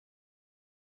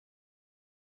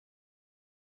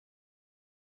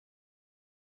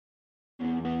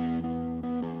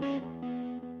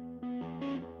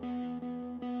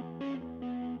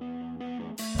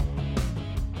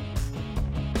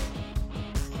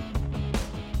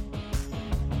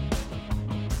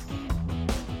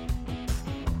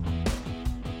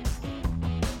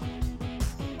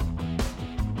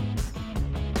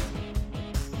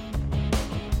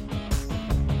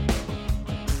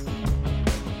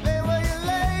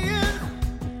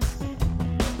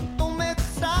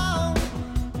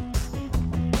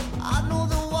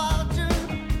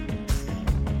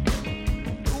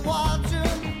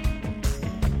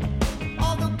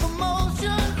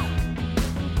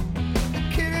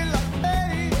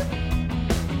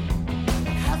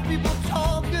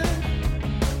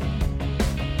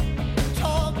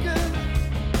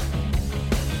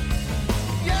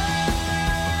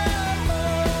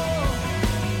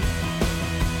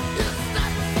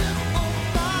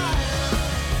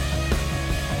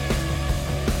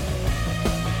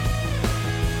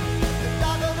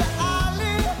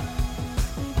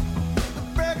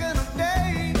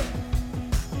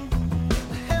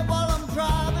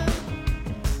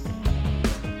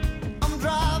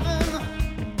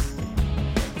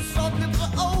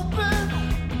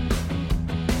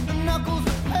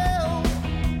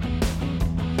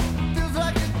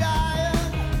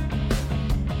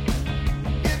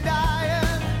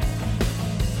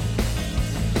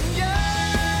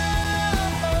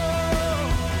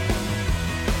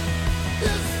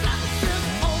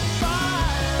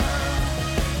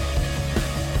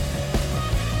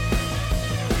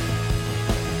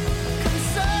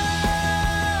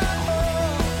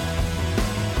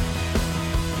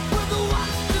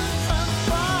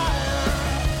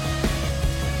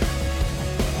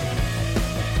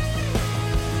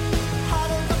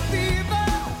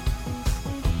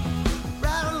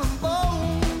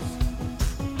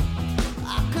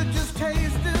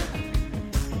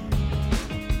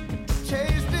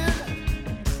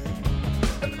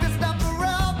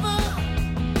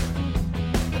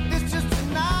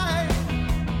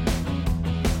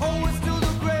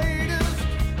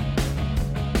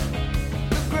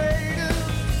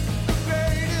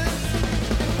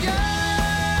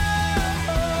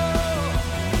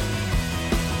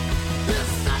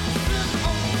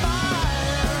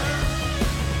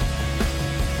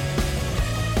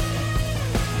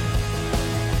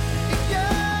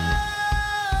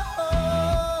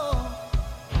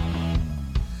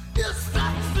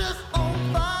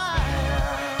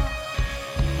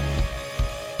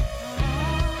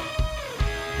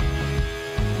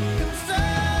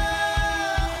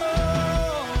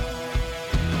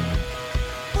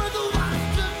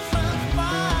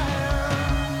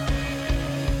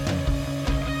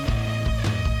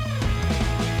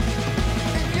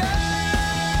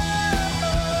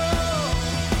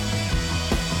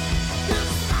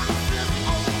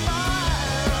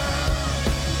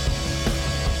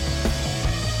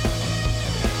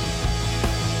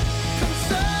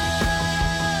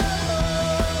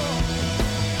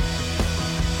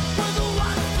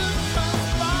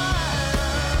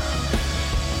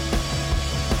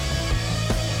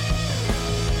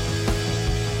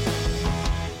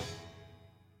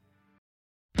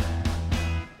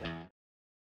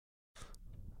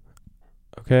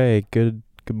Okay, good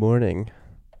morning.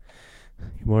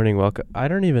 Good morning, welcome. I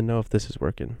don't even know if this is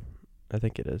working. I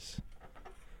think it is.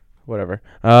 Whatever.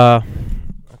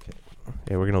 Okay.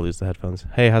 Yeah, we're gonna lose the headphones.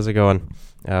 Hey, how's it going?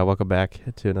 Welcome back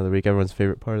to another week, everyone's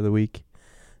favorite part of the week.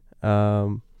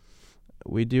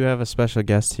 We do have a special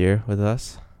guest here with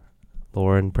us,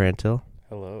 Lorin Prantil.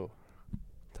 Hello.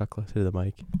 Talk close to the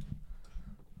mic.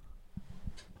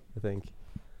 I think.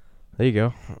 There you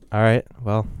go. All right.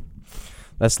 Well,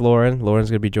 that's Lorin. Lorin's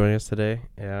going to be joining us today.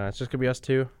 Yeah, it's just going to be us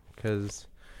two because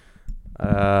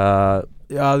the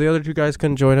other two guys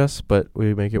couldn't join us, but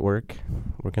we make it work.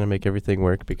 We're going to make everything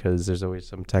work because there's always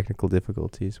some technical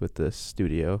difficulties with this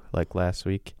studio. Like last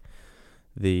week,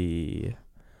 the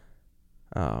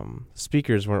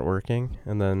speakers weren't working,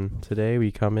 and then today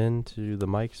we come in to the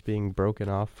mics being broken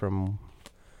off from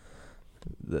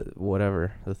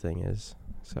whatever the thing is.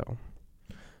 So,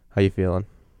 how you feeling?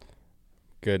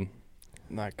 Good.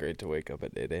 Not great to wake up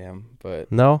at 8 a.m.,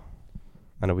 but... No?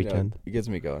 On a weekend? It gets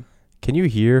me going. Can you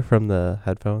hear from the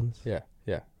headphones? Yeah.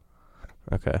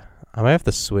 Okay. I might have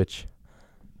to switch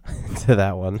to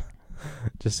that one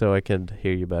just so I can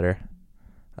hear you better.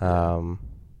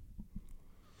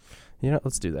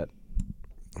 Let's do that.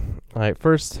 All right,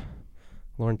 first,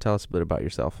 Lorin, tell us a bit about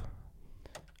yourself.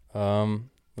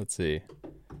 Let's see.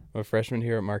 I'm a freshman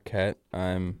here at Marquette.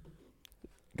 I'm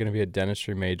going to be a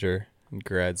dentistry major in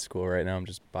grad school right now. I'm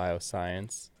just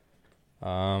bioscience.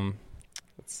 Let's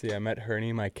see. I met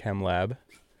Herney, my chem lab.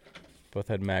 Both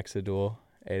had Maxidul,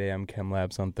 8 a.m. chem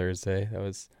labs on Thursday. That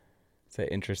was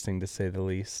interesting to say the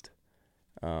least.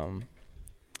 Let's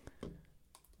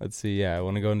see. Yeah, I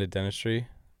want to go into dentistry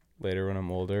later when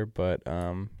I'm older, but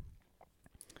right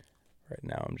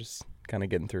now I'm just kind of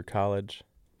getting through college.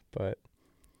 But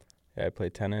yeah, I play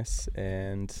tennis,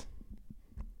 and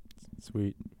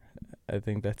Sweet. I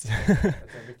think that's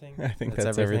everything? I think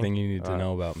that's everything you need to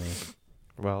know about me.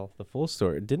 Well, the full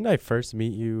story. Didn't I first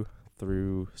meet you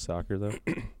through soccer, though?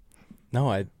 No,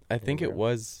 I think it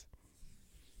was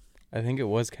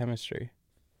chemistry.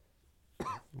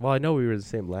 Well, I know we were in the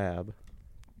same lab.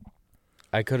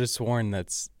 I could have sworn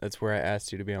that's where I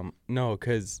asked you to be on. No,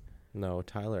 because... No,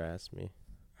 Tyler asked me.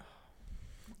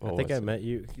 What I think was I it? met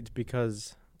you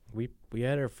because we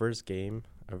had our first game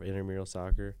of intramural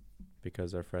soccer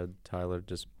because our friend Tyler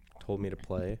just told me to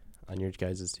play on your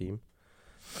guys' team.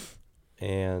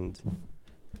 And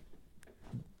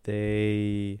so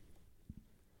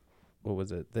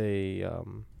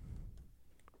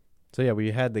yeah, we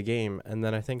had the game, and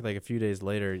then I think like a few days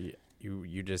later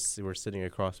you just were sitting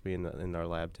across me in our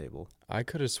lab table. I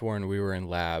could have sworn we were in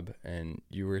lab, and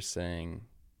you were saying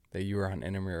that you were on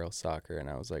intramural soccer,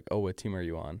 and I was like, oh, what team are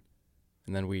you on?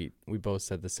 And then we both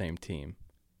said the same team.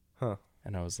 Huh.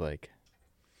 And I was like...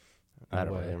 I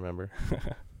don't really remember.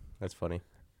 That's funny.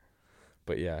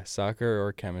 But yeah, soccer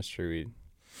or chemistry,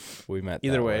 we met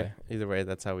Either that way,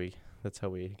 that's how we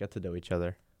got to know each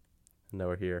other. And now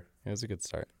we're here. It was a good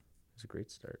start. It was a great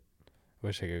start.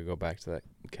 Wish I could go back to that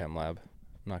chem lab.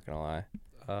 I'm not going to lie.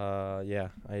 Yeah,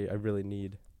 I really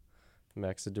need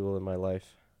Maxidul in my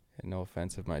life. And no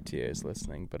offense if my TA is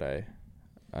listening, but I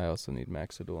also need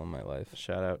Maxidul in my life.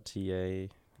 Shout out TAs,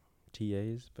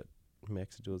 but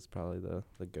Maxidul is probably the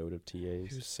goat of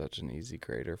TAs. He was such an easy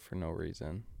grader for no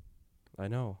reason. I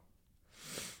know.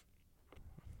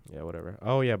 Yeah, whatever.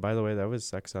 Oh, yeah, by the way, that was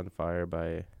Sex on Fire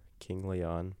by King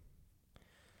Leon.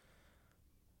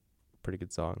 Pretty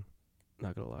good song.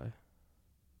 Not gonna lie.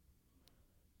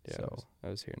 Yeah, So. I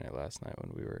was hearing it last night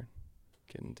when we were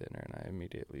getting dinner, and I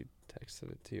immediately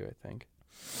texted it to you, I think.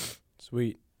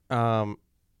 Sweet.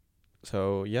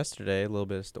 So yesterday, a little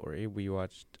bit of story.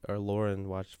 Lorin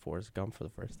watched Forrest Gump for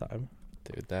the first time.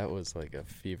 Dude, that was like a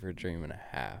fever dream and a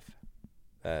half.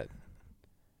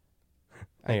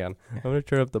 Hang on, I'm gonna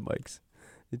turn up the mics.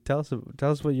 Tell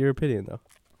us what your opinion though.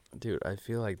 Dude, I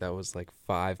feel like that was like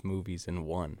 5 movies in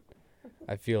one.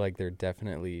 I feel like there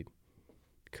definitely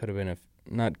could have been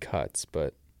not cuts,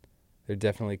 but there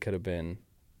definitely could have been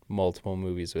multiple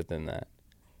movies within that.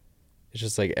 It's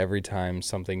just like every time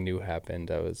something new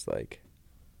happened, I was like,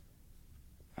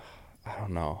 I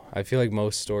don't know. I feel like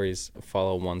most stories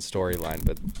follow one storyline,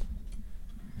 but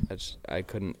I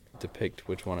couldn't depict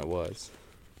which one it was.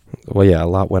 Well, yeah, a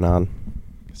lot went on.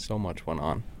 So much went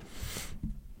on.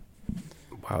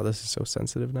 Wow, this is so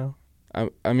sensitive now.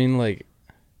 I mean, like,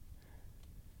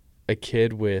 a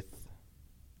kid with...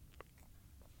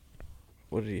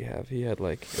 What did he have? He had,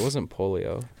 like... It wasn't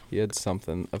polio. He had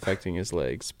something affecting his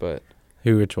legs, but...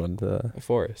 Which one?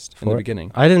 Forrest, in the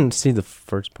beginning. I didn't see the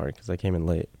first part because I came in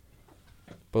late.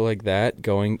 But, like, that,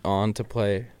 going on to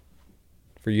play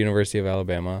for University of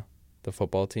Alabama, the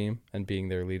football team and being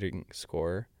their leading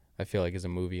scorer, I feel like is a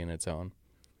movie in its own.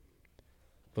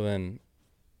 But then,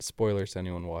 spoilers to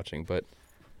anyone watching, but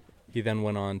he then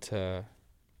went on to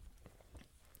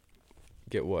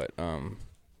get what?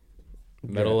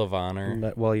 Medal of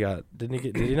Honor. Well, did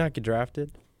he not get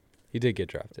drafted He did get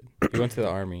drafted. He went to the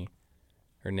Army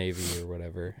or Navy or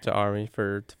whatever. to Army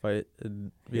to fight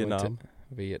in He went to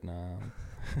Vietnam?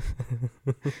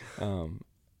 Vietnam.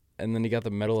 And then he got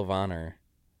the Medal of Honor.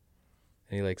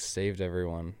 And he, like, saved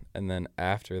everyone. And then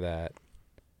after that,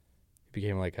 he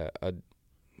became, like, a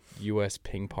U.S.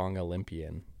 ping pong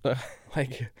Olympian.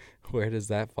 Like, where does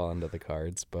that fall into the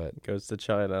cards? But Goes to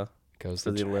China. goes To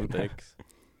to the China. Olympics.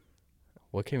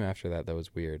 What came after that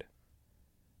was weird?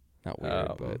 Not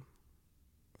weird, but...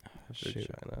 After shoot.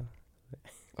 China.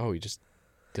 Oh, he just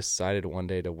decided one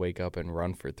day to wake up and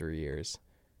run for 3 years.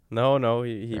 No,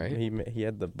 Right? he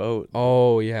had the boat.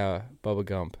 Oh, yeah, Bubba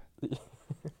Gump.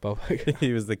 Bubba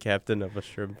He was the captain of a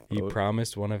shrimp He boat.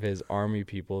 promised one of his army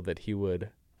people that he would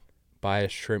buy a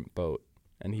shrimp boat,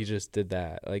 and he just did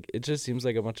that. Like, it just seems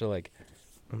like a bunch of, like,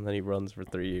 And then he runs for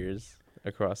 3 years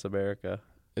across America.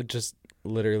 it just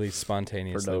literally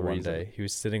spontaneously one reason. day. He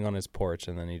was sitting on his porch,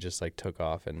 and then he just, like, took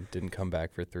off and didn't come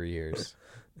back for 3 years.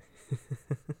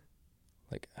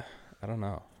 Like, I don't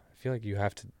know. I feel like you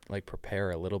have to, like,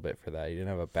 prepare a little bit for that. He didn't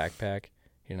have a backpack.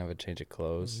 He didn't have a change of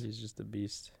clothes. He's just a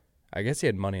beast. I guess he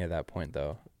had money at that point,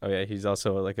 though. Oh yeah, he's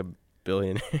also like a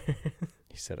billionaire.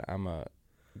 He said, I'm a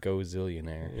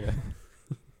go-zillionaire. Yeah.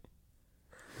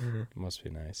 Must be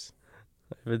nice.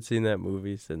 I haven't seen that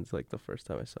movie since like the first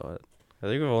time I saw it. I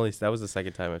think that was the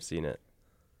second time I've seen it.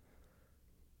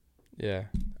 Yeah.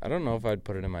 I don't know if I'd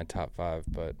put it in my top 5,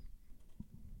 but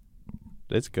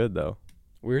It's good though.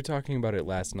 we were talking about it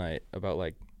last night, about,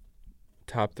 like,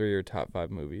 top 3 or top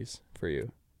 5 movies for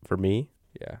you. For me,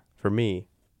 Yeah.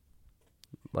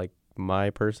 like my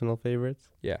personal favorites.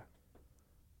 Yeah.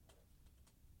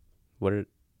 What Here,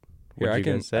 you I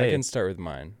gonna say? can start with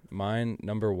mine. Mine,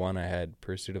 number 1, I had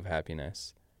Pursuit of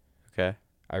Happiness. Okay.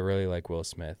 I really like Will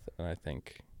Smith, and I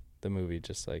think the movie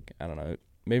just, like, I don't know, it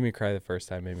made me cry the first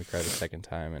time, made me cry the second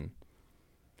time, and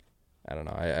I don't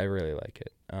know, I really like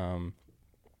it.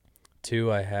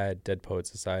 2, I had Dead Poet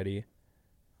Society.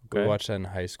 We Okay. watched that in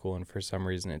high school, and for some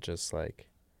reason it just, like,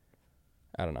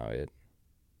 I don't know, it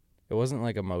wasn't,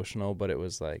 like, emotional, but it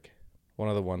was, like, one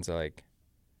of the ones that, like,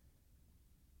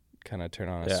 kind of turn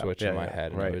on a switch in my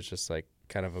head, and right. it was just, like,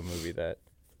 kind of a movie that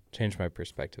changed my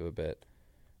perspective a bit.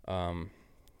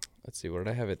 Let's see, what did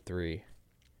I have at 3?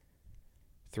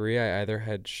 3, I either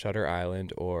had Shutter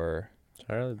Island or...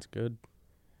 Shutter Island's good.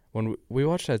 When we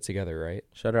watched that together, right?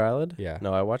 Shutter Island? Yeah.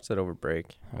 No, I watched that over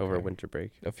break, over Okay. winter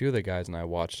break. A few of the guys and I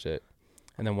watched it,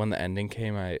 and then when the ending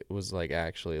came, I was, like,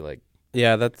 actually, like...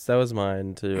 Yeah, that was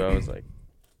mine too. I was like,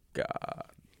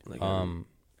 God. Like,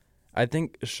 I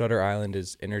think Shutter Island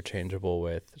is interchangeable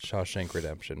with Shawshank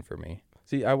Redemption for me.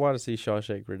 see, I want to see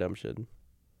Shawshank Redemption.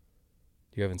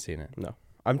 You haven't seen it?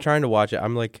 I'm trying to watch it.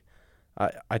 I'm like,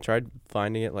 I tried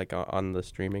finding it like on the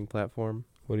streaming platform.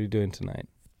 What are you doing tonight?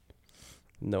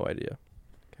 No idea.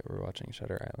 Okay, we're watching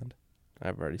Shutter Island.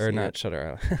 I've already Or seen not it.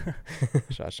 Shutter Island.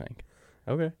 Shawshank.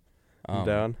 Okay, I'm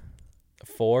down.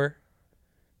 4.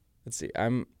 Let's see.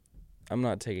 I'm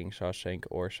not taking Shawshank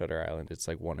or Shutter Island. It's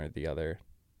like one or the other.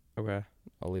 Okay.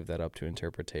 I'll leave that up to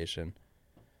interpretation.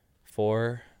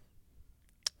 4.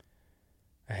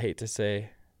 I hate to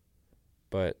say,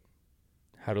 but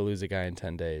How to Lose a Guy in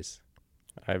 10 Days.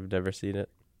 I've never seen it.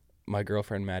 My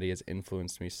girlfriend Maddie has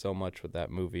influenced me so much with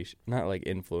that movie. Not like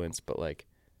influence, but like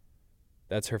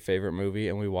that's her favorite movie,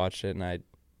 and we watched it, and I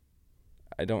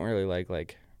don't really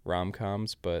like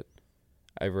rom-coms, but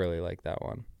I really like that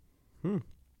one.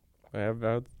 I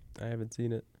haven't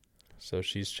seen it. So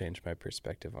she's changed my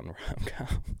perspective on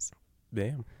rom-coms.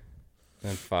 Damn.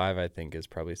 And 5, I think, is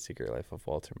probably Secret Life of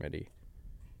Walter Mitty.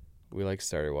 We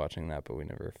started watching that, but we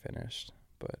never finished.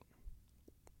 But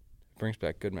it brings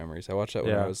back good memories. I watched that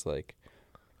when I was like,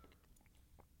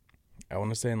 I want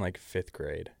to say in like 5th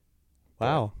grade.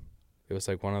 Wow. It was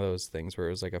like one of those things where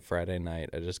it was like a Friday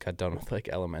night. I just got done with like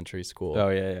elementary school. Oh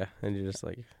yeah. And you're just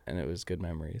like, And it was good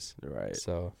memories. right.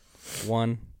 So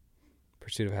 1,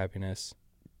 Pursuit of Happiness.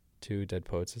 2, Dead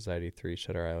Poet Society. 3,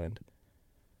 Shutter Island.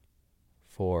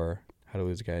 4, How to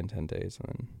Lose a Guy in 10 Days. And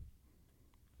then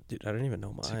Dude, I don't even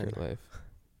know mine. Secret Life.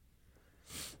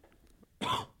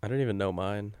 I don't even know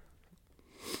mine.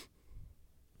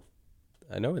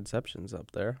 I know Inception's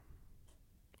up there.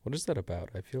 What is that about?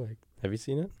 I feel like... Have you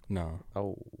seen it? No.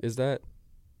 Oh. Is that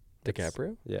It's-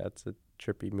 DiCaprio? Yeah, it's a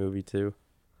trippy movie too.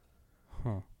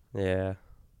 Huh. Yeah.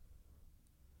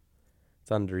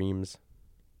 It's on Dreams.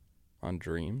 On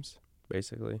Dreams?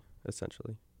 basically,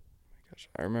 essentially. Gosh,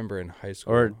 I remember in high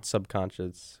school. Or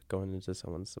subconscious, going into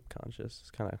someone's subconscious.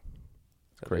 It's kind of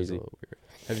that is crazy. a little weird.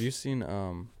 Have you seen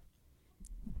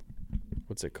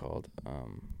what's it called?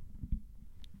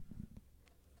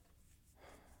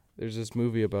 There's this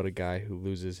movie about a guy who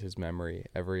loses his memory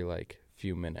every like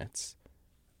few minutes.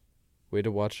 We had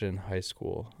to watch it in high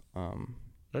school.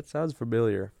 That sounds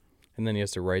familiar. And then he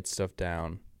has to write stuff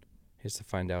down. He has to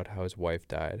find out how his wife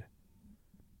died.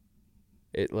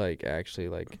 It like actually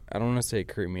like I don't want to say it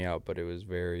creeped me out, but it was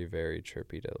very, very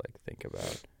trippy to like think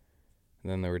about.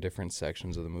 And then there were different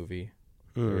sections of the movie.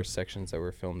 There were sections that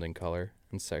were filmed in color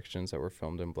and sections that were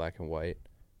filmed in black and white.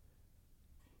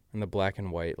 And the black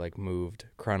and white like moved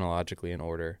chronologically in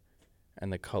order,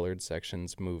 and the colored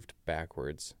sections moved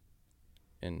backwards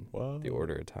in the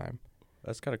order of time.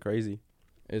 That's kind of crazy.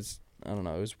 I don't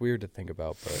know, it was weird to think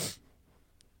about, but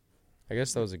I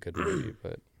guess that was a good movie,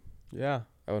 but Yeah.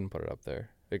 I wouldn't put it up there.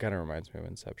 It kind of reminds me of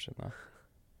Inception, though.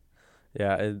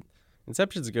 Yeah,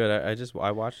 Inception's good.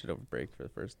 I watched it over break for the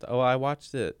first time. Oh, I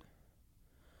watched it,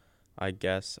 I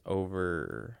guess,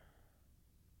 over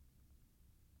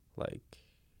like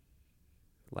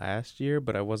last year,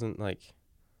 but I wasn't like,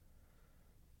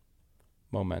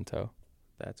 Memento.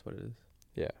 that's what it is.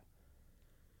 Yeah.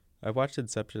 I watched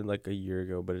Inception like a year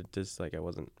ago, but it just like I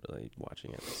wasn't really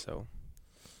watching it, so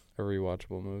A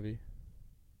rewatchable movie.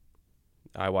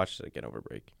 I watched it again over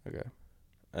break. Okay.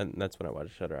 And that's when I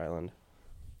watched Shutter Island.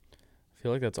 I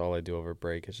feel like that's all I do over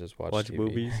break is just watch TV.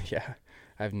 movies? Yeah.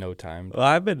 I have no time. Well,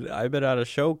 I've been on a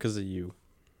show because of you.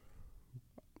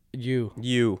 You.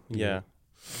 Yeah.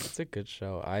 It's a good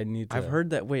show. I need to. I've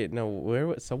heard that. Wait,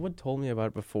 no. Someone told me about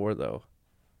it before though.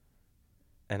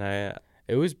 And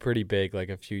It was pretty big like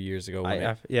a few years ago when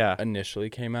it yeah. initially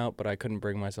came out, but I couldn't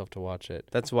bring myself to watch it.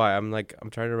 That's why I'm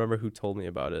trying to remember who told me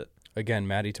about it. Again,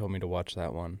 Maddie told me to watch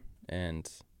that one, and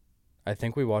I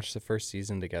think we watched the first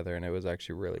season together, and it was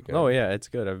actually really good. Oh yeah, it's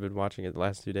good. I've been watching it the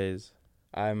last 2 days.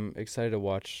 I'm excited to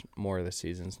watch more of the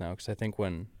seasons now, because I think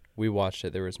when we watched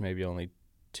it, there was maybe only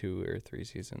 2 or 3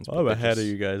 seasons. I'm ahead of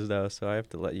you guys now, so I have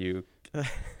to let you.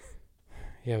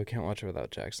 Yeah, we can't watch it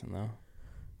without Jackson, though.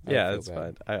 Yeah, that's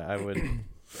fine. I would.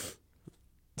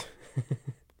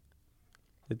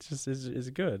 It's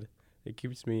good. It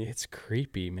keeps me. It's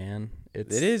creepy, man.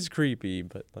 It is creepy,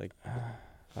 but like,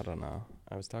 I don't know.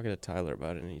 I was talking to Tyler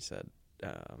about it, and he said,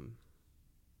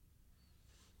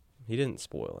 he didn't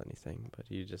spoil anything, but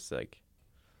he just like,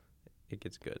 it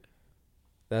gets good.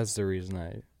 That's the reason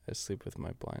I sleep with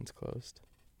my blinds closed.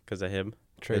 'Cause of him.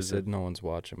 Trey said no one's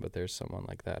watching, but there's someone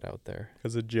like that out there.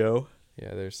 'Cause of Joe.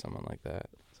 Yeah, there's someone like that.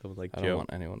 Someone like I Joe. don't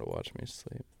want anyone to watch me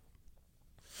sleep.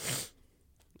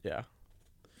 Yeah.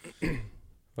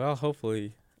 Well,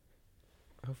 hopefully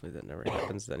that never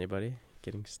happens to anybody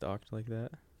getting stalked like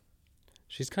that.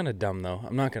 She's kind of dumb, though.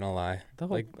 I'm not going to lie.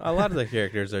 Like a lot of the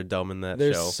characters are dumb in that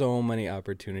There's show. so many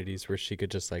opportunities where she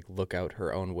could just like look out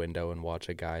her own window and watch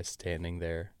a guy standing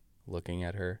there looking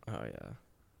at her. Oh yeah.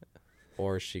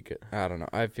 Or she could, I don't know.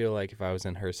 I feel like if I was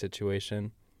in her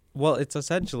situation, Well, it's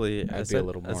essentially I'd be a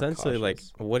little more essentially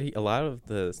cautious. like a lot of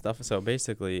the stuff. So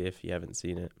basically, if you haven't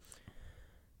seen it,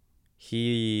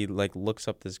 he like looks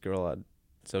up this girl on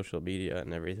social media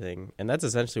and everything, and that's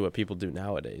essentially what people do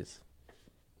nowadays.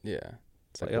 yeah,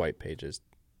 it's like Like, white pages.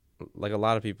 Like a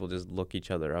lot of people just look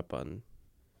each other up on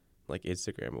like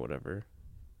Instagram or whatever,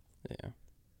 Yeah.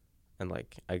 and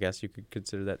like I guess you could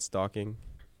consider that stalking.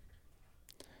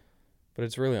 But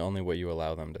it's really only what you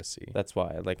allow them to see. That's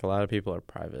why like a lot of people are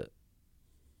private,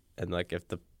 and like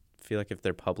feel like if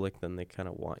they're public, then they kind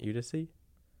of want you to see.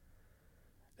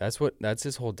 That's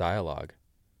his whole dialogue.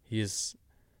 He's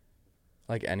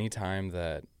like, any time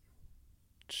that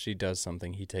she does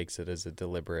something, he takes it as a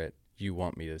deliberate, you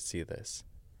want me to see this.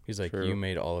 He's like, True. You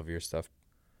made all of your stuff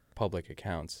public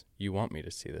accounts. You want me to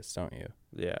see this, don't you?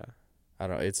 Yeah. I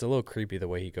don't know. It's a little creepy the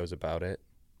way he goes about it,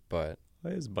 but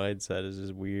His mindset is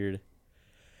just weird.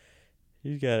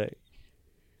 He's got it.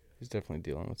 he's definitely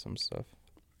dealing with some stuff.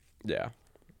 Yeah.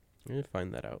 I'm gonna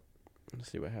find that out and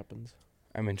see what happens.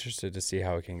 I'm interested to see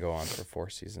how it can go on for 4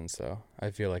 seasons, though.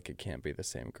 I feel like it can't be the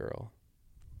same girl.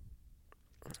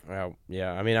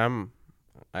 Yeah. I mean,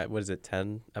 what is it,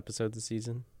 10 episodes a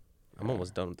season? I'm Yeah.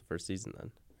 almost done with the first season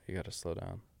then. You gotta slow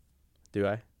down. Do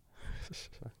I?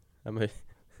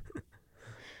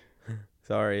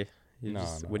 Sorry. No.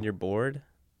 When you're bored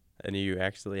and you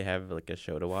actually have like a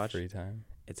show to watch, Free time.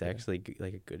 it's yeah. actually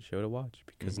like a good show to watch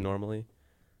because Mhm. normally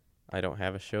I don't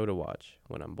have a show to watch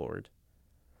when I'm bored.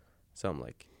 So I'm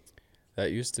like,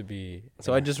 That used to be...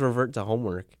 so I just revert to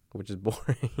homework, which is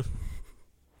boring.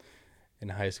 In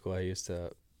high school, I used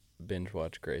to binge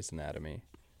watch Grey's Anatomy.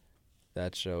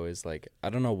 that show is like, I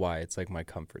don't know why, it's like my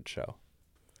comfort show.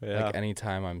 Yeah. Like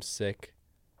anytime I'm sick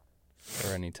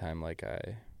or anytime like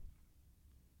I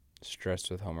stressed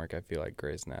with homework, I feel like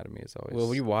Grey's Anatomy is always. Well,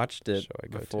 we watched the it show I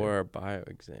go before to. our bio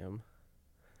exam.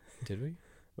 Did we?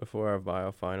 Before our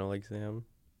bio final exam.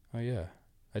 Oh yeah,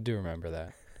 I do remember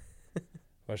that.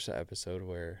 Watched the episode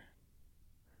where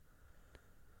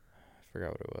I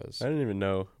forgot what it was. I didn't even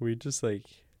know. We just like.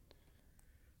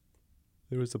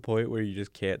 There was a point where you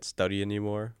just can't study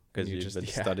anymore because You you've just- been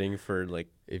yeah. studying for like.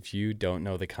 If you don't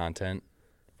know the content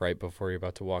right before you're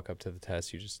about to walk up to the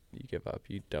test, you give up.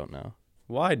 You don't know.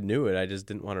 Well, I knew it. I just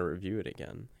didn't want to review it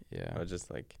again. Yeah. I was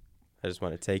just like, I just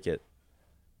want to take it,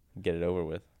 get it over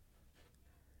with.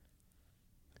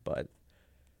 But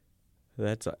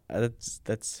that's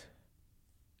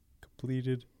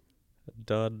completed,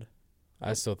 done.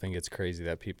 I still think it's crazy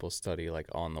that people study like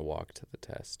on the walk to the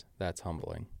test. That's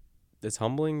humbling. It's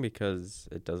humbling because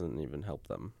it doesn't even help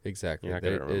them. Exactly. You're not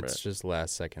gonna remember It's it. just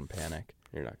last second panic.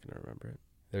 You're not gonna remember it.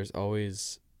 There's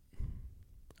always,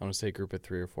 I want to say, a group of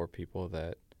 3 or 4 people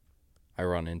that I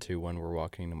run into when we're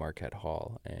walking to Marquette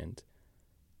Hall, and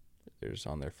they're just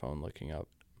on their phone looking up.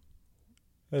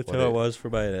 That's What how it- it was for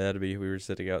my anatomy. We were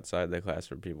sitting outside the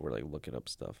classroom. People were like looking up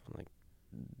stuff. I'm like,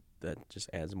 that just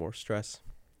adds more stress.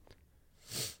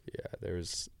 Yeah,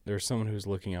 there's someone who's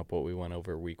looking up what we went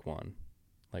over week 1,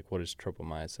 like what is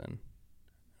tropomyosin.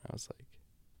 I was like,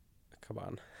 Come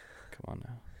on,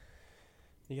 now,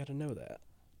 you got to know that.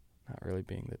 not really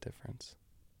being the difference.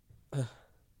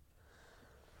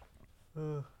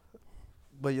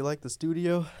 But you like the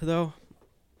studio though?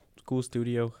 Cool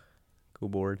studio, cool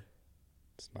board.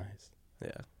 It's nice.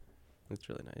 Yeah, it's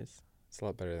really nice. It's a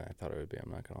lot better than I thought it would be.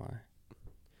 I'm not gonna lie.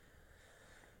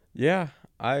 Yeah,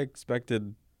 I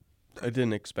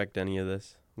didn't expect any of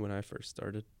this when I first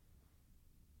started.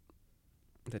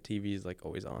 The TV is like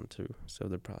always on too, so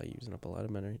they're probably using up a lot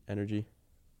of energy.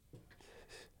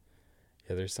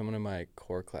 Yeah, there's someone in my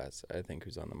core class, I think,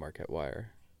 who's on the Marquette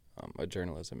Wire, a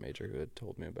journalism major, who had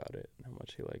told me about it and how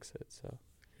much he likes it. So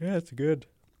Yeah, it's good.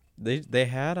 They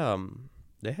had an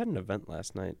event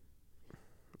last night.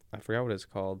 I forgot what it's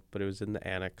called, but it was in the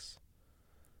annex,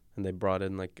 and they brought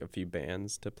in like a few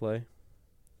bands to play.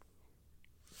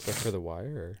 is that for the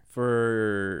Wire? Or?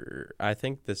 For I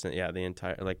think the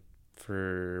entire like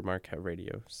for Marquette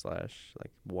Radio /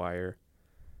 like Wire.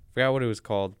 Forgot what it was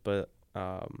called, but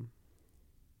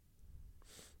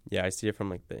yeah, I see it from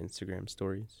like the Instagram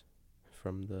stories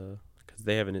from because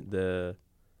they have the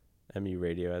MU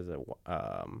Radio as a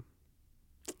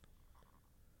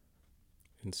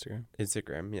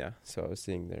Instagram. yeah. So I was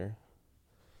seeing their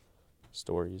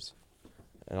stories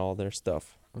and all their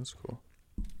stuff. That's cool.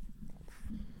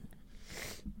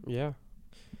 Yeah.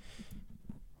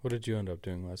 What did you end up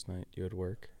doing last night? You had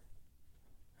work,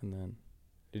 and then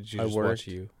did you I just worked. watch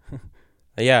you?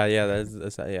 Yeah,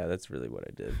 that's really what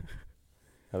I did.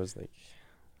 I was like,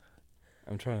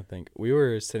 I'm trying to think. We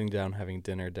were sitting down having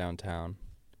dinner downtown.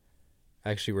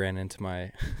 I actually ran into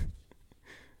my.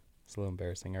 It's a little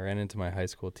embarrassing. I ran into my high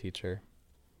school teacher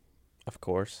of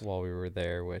course. while we were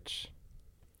there, which.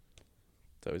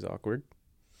 It's always awkward.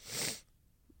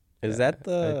 Yeah, Is that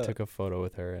I took a photo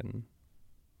with her, and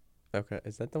okay?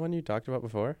 Is that the one you talked about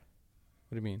before?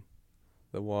 what do you mean?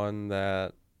 The one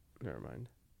that never mind.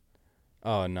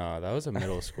 Oh no, that was a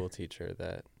middle school teacher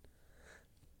that.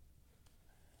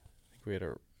 I think we had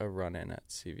a run in at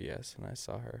CVS, and I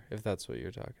saw her. If that's what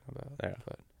you're talking about. Yeah.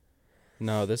 But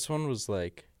no, this one was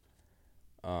like.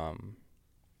 I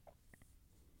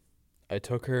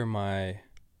took her my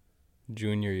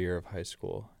junior year of high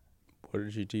school. What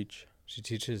did she teach? She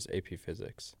teaches AP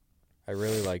Physics. I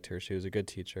really liked her. She was a good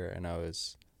teacher, and I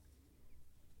was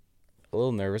a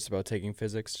little nervous about taking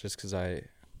physics just because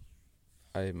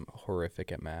I'm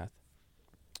horrific at math.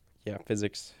 Yeah,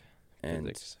 physics. And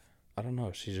Physics. I don't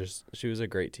know. She was a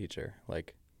great teacher.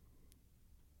 Like,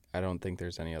 I don't think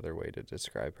there's any other way to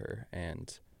describe her.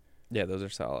 And Yeah, those are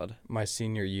solid. my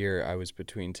senior year, I was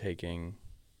between taking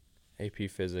AP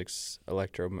Physics,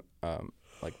 like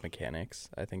mechanics,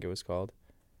 I think it was called.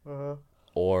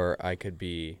 Or I could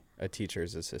be a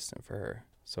teacher's assistant for her.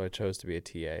 So I chose to be a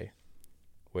TA,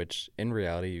 which in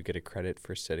reality you get a credit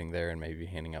for sitting there and maybe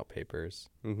handing out papers.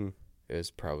 Mm-hmm. It was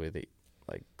probably the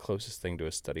closest thing to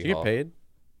a study Did you hall. get paid?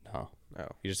 No, Oh.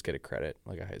 you just get a credit,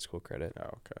 like a high school credit.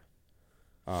 Oh,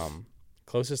 okay.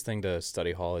 Closest thing to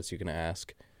study hall is you can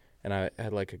ask, and I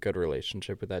had like a good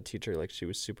relationship with that teacher. Like she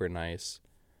was super nice.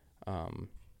 I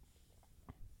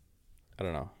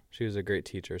don't know. She was a great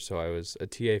teacher, so I was a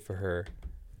TA for her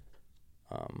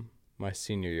my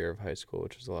senior year of high school,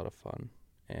 which was a lot of fun.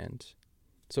 And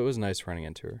So it was nice running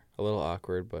into her. A little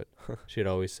awkward, but she had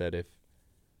always said if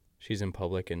she's in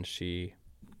public and if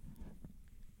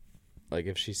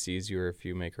she sees you or if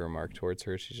you make a remark towards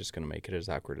her, she's just going to make it as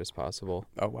awkward as possible.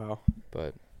 Oh, wow.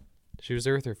 But she was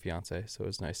there with her fiance, so it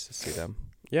was nice to see them.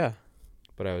 Yeah.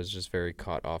 But I was just very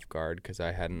caught off guard because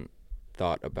I hadn't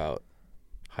thought about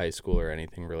high school or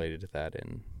anything related to that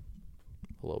in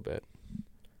a little bit.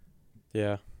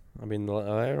 Yeah. I mean,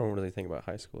 I don't really think about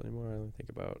high school anymore. I only think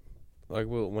about,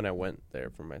 when I went there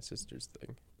for my sister's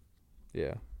thing.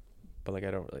 Yeah. But,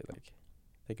 I don't really,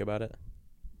 think about it.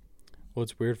 Well,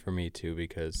 it's weird for me, too,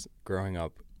 because growing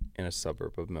up in a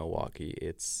suburb of Milwaukee,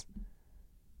 it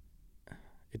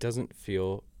doesn't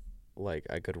feel like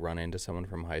I could run into someone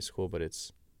from high school, but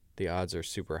the odds are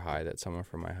super high that someone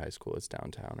from my high school is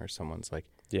downtown or someone's,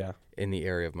 in the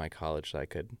area of my college that I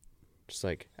could just,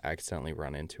 accidentally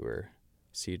run into or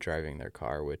see driving their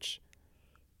car, which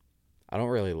I don't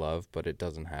really love, but it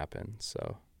doesn't happen,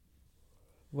 so.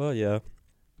 Well, yeah.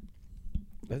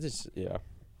 Yeah.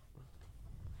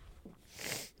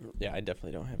 Yeah, I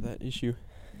definitely don't have that issue.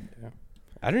 Yeah.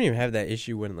 I don't even have that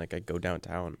issue when, I go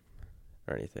downtown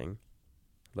or anything.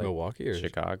 Milwaukee or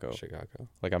Chicago? Chicago.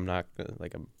 I'm not gonna,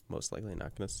 I'm most likely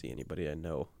not going to see anybody I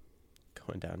know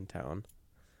going downtown.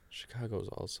 Chicago's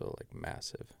also,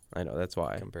 massive. I know, that's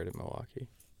why. Compared to Milwaukee.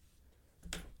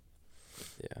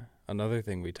 Yeah. Another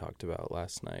thing we talked about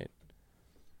last night,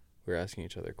 we were asking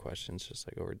each other questions just,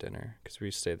 over dinner, because we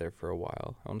stayed there for a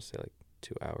while. I want to say,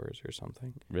 2 hours or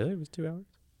something. Really? It was 2 hours?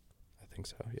 I think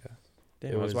so, yeah.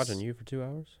 Damn, I was watching you for 2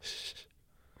 hours?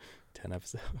 10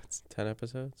 episodes. 10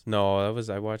 episodes? No,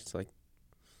 I watched,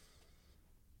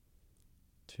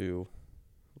 2.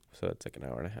 So it's an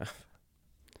hour and a half.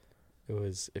 It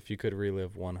was, if you could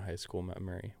relive one high school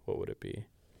memory, what would it be?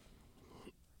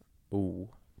 Ooh.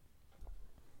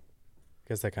 I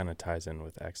guess that kind of ties in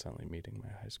with accidentally meeting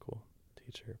my high school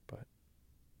teacher, but.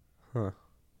 Huh.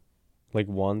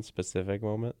 One specific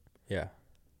moment? Yeah.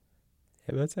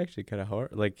 Yeah, that's actually kind of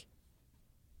hard.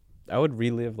 I would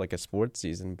relive, a sports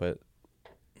season, but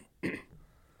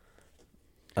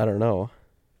I don't know.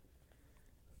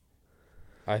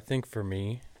 I think for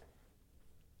me,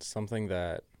 something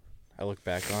that I look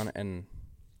back on, and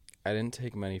I didn't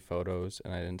take many photos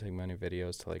and I didn't take many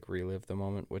videos to relive the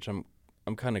moment, which I'm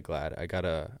kind of glad. I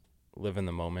gotta live in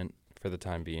the moment for the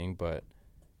time being. But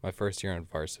my first year on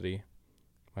varsity,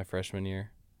 my freshman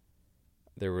year,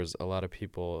 there was a lot of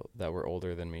people that were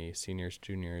older than me, seniors,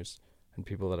 juniors, and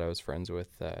people that I was friends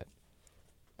with that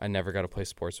I never got to play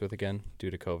sports with again due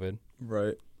to COVID.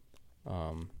 Right.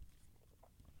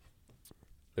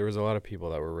 There was a lot of people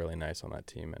that were really nice on that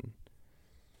team, and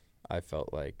I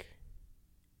felt like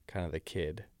kind of the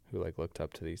kid who looked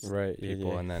up to these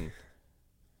people. Yeah. And then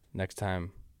next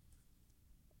time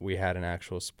we had an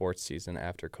actual sports season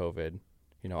after COVID,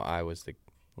 I was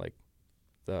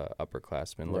the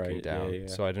upperclassman looking down. Yeah.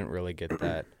 So I didn't really get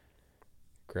that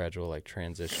gradual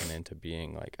transition into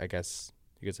being I guess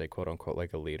you could say quote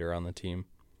unquote a leader on the team.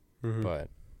 Mm-hmm. But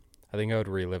I think I would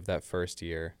relive that first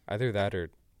year, either that or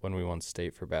when we won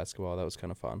state for basketball. That was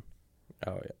kind of fun.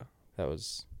 Oh yeah, that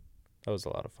was a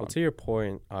lot of fun. Well, to your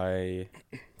point, I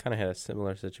kind of had a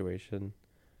similar situation,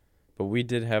 but we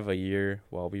did have a year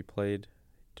while we played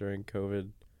during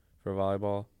COVID for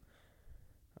volleyball.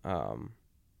 And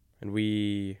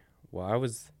I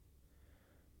was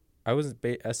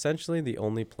essentially the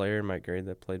only player in my grade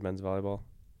that played men's volleyball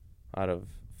out of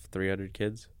 300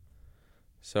 kids.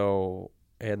 So,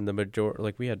 and the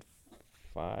majority, we had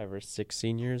 5 or 6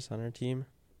 seniors on our team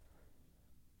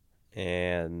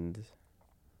and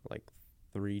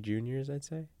 3 juniors, I'd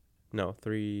say. No,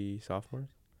 3 sophomores.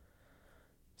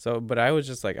 So, but I was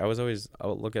just I would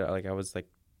look at it I was the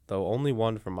only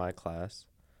one from my class.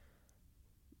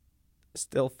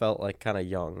 Still felt kind of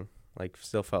young.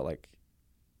 Still felt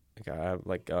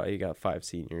you got 5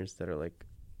 seniors that are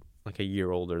a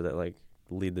year older that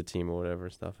lead the team or whatever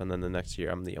stuff. And then the next year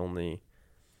I'm the only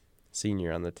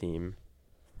senior on the team.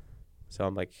 So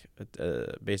I'm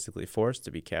basically forced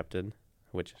to be captain,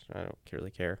 which I don't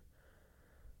really care.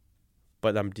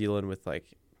 But I'm dealing with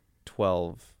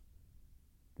 12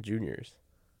 juniors.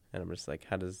 And I'm just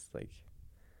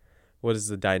what is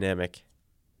the dynamic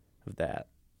of that?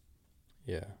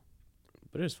 Yeah.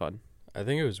 But it was fun. I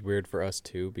think it was weird for us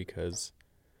too because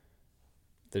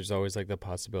there's always the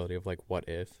possibility of what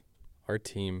if our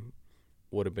team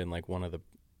would have been one of the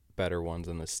better ones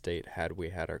in the state had we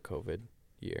had our COVID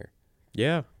year.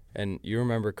 Yeah. And you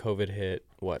remember COVID hit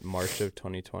March of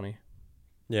 2020?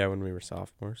 Yeah, when we were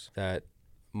sophomores. That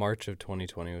March of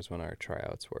 2020 was when our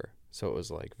tryouts were. So it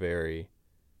was very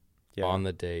on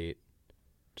the date,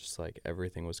 just like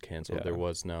everything was canceled. Yeah. There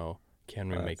was no, can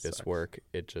we That make this sucks. work?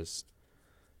 It just,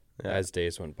 Yeah. as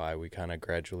days went by, we kind of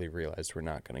gradually realized we're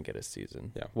not going to get a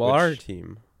season. Yeah. Well, our which-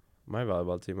 team, my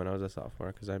volleyball team, when I was a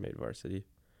sophomore, because I made varsity,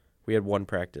 we had one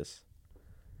practice,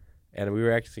 and we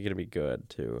were actually going to be good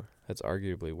too. That's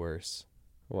arguably worse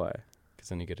Why? because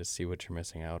then you get to see what you're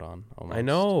missing out on. Almost. I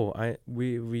know. I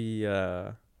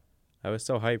was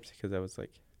so hyped because I was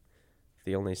like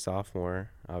the only sophomore,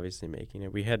 obviously making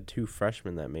it. We had 2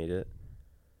 freshmen that made it,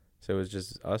 so it was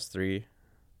just us 3,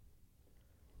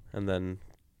 and then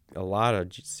a lot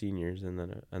of seniors, and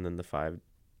then the 5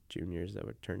 juniors that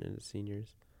would turn into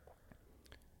seniors.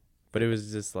 But it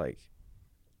was just like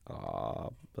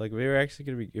we were actually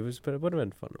gonna be. It would have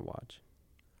been fun to watch.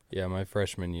 Yeah, my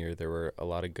freshman year, there were a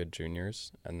lot of good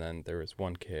juniors, and then there was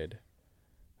one kid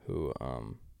who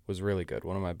was really good.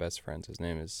 One of my best friends, his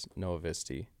name is Noah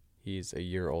Visti. He's a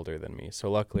year older than me, so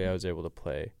luckily I was able to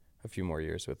play a few more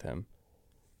years with him.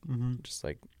 Mm-hmm. Just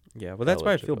like Yeah, well, that's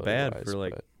why I feel bad eligibility-wise, for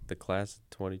like but- the class of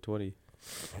 2020.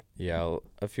 Yeah,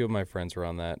 a few of my friends were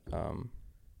on that,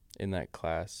 in that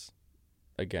class.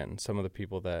 Again, some of the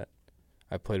people that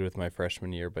I played with my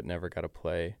freshman year but never got to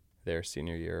play their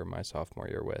senior year or my sophomore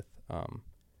year with.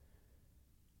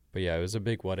 But yeah, it was a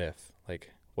big what if.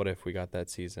 Like, what if we got that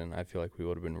season? I feel like we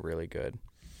would have been really good.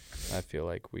 I feel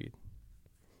like we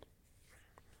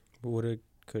Woulda,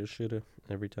 coulda, shoulda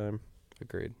every time.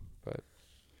 agreed. But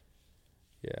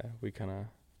yeah, we kind of,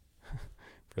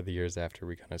 for the years after,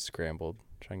 we kind of scrambled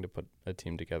trying to put a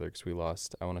team together because we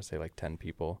lost, I want to say, like 10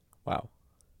 people Wow,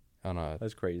 on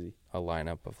that's crazy. a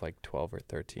lineup of like 12 or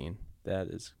 13. That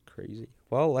is crazy.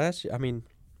 Well, last year, I mean,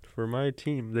 for my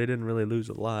team, they didn't really lose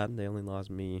a lot. They only lost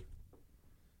me.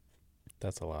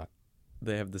 That's a lot.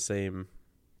 They have the same.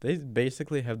 They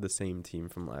basically have the same team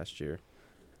from last year.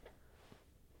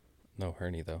 No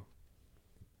Herney, though.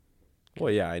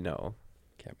 Well, yeah, I know.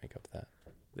 Can't make up that.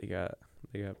 They got.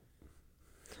 No.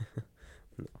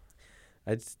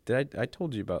 I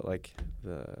told you about like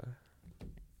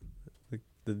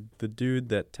the dude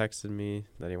that texted me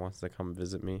that he wants to come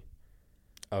visit me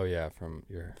Oh, yeah, from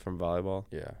your... from volleyball,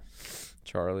 Yeah.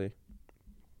 Charlie.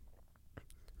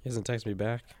 He hasn't texted me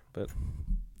back, but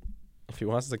if he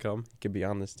wants to come, he could be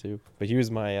on this too. But he was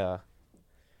my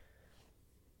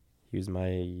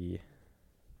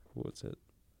what's it?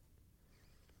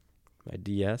 My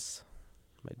DS,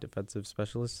 my defensive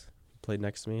specialist. He played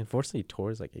next to me. Unfortunately, he tore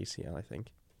his like ACL, I think.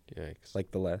 Yikes.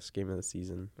 Like the last game of the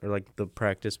season, or like the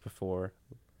practice before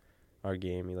our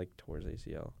game, he like tore his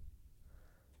ACL,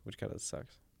 which kind of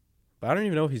sucks. But I don't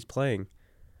even know if he's playing,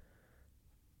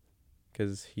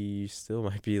 because he still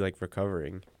might be like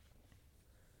recovering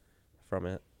from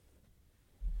it,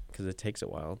 because it takes a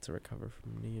while to recover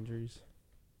from knee injuries.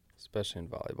 Especially in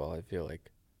volleyball, I feel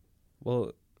like.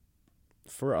 Well,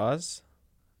 for us,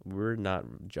 we're not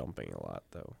jumping a lot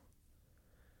though,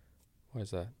 Why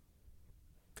is that?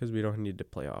 because we don't need to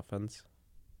play offense,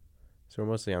 so we're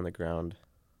mostly on the ground,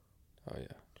 Oh,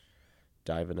 yeah.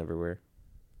 diving everywhere,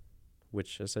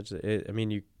 which essentially,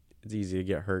 it's easy to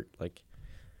get hurt, like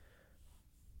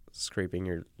scraping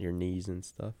your knees and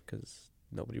stuff, because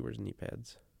nobody wears knee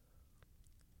pads.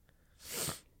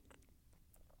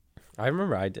 I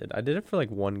remember I did it for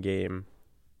like one game.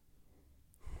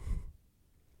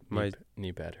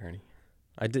 Knee pad Herney.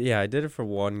 I did it for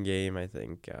one game, I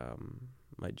think,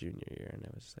 my junior year, and I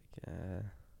was like, it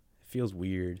feels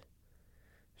weird.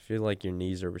 I feel like your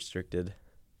knees are restricted,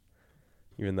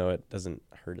 even though it doesn't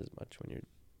hurt as much when you're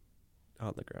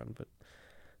on the ground, but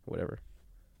whatever.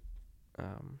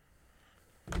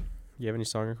 You have any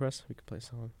song requests? We could play a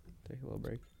song. Take a little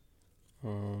break.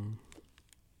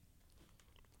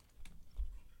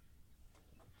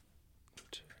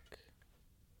 Check.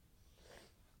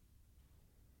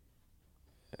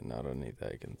 Yeah, not any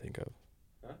that I can think of.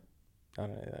 Huh? Not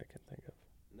any that I can think of.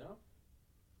 No?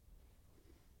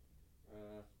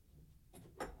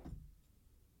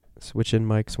 Switch in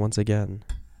mics once again,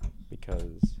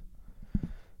 because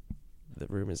the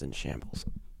room is in shambles.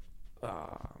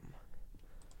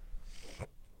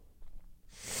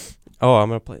 Oh, I'm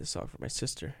going to play this song for my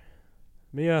sister.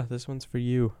 Mia, this one's for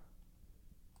you.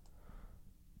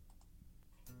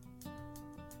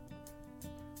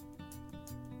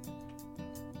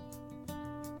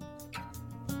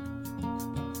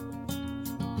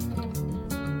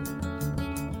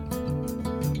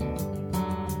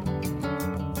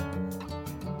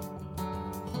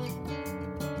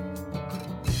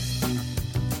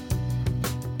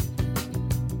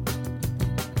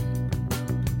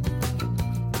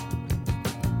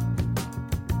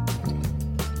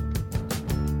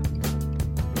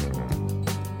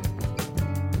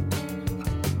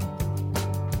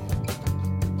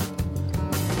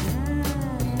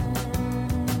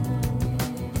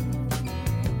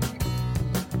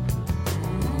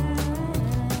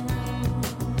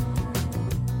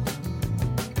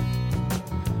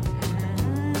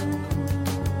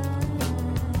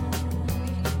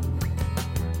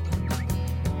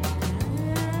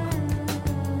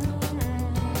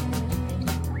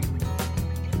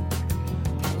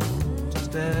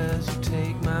 just as you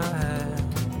take my hand,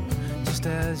 just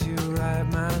as you write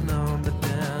my number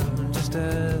down, just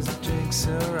as the drinks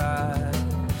arrive,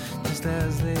 just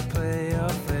as they play your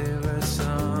favorite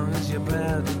song, as your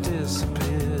body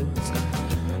disappears.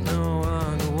 No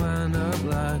one will wind up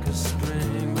like a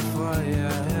spring before you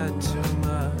had too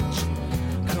much.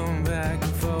 Come back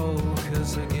and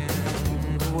focus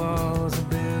again. The walls have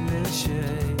been in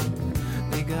shade.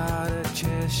 They got a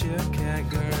Cheshire cat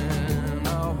grin,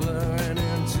 all blurring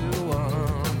into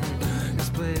one. This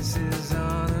place is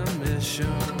on a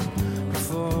mission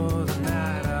before the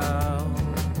night out,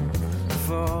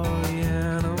 before the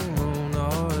animal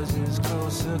noises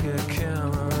closer get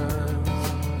cameras,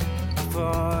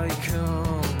 before you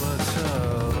come at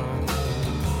all.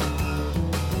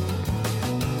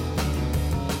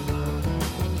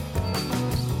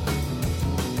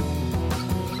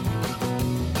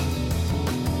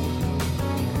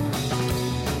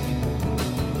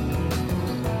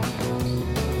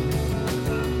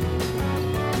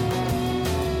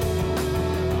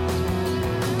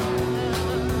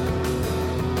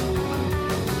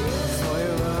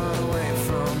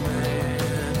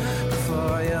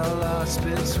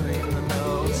 Between the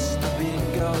notes, the beat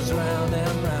goes round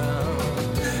and round.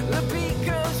 The beat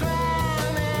goes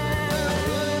round and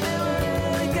round. It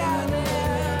really got me.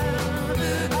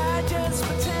 I just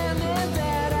pretended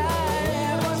that I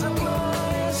wasn't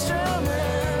blowing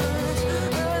instruments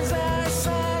as I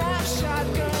set off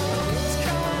shotguns.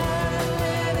 Come on and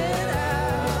let it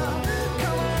out.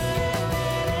 Come on and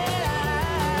let it out.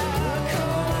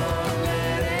 Come on and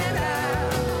let it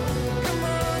out. Come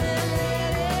on and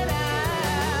let it out.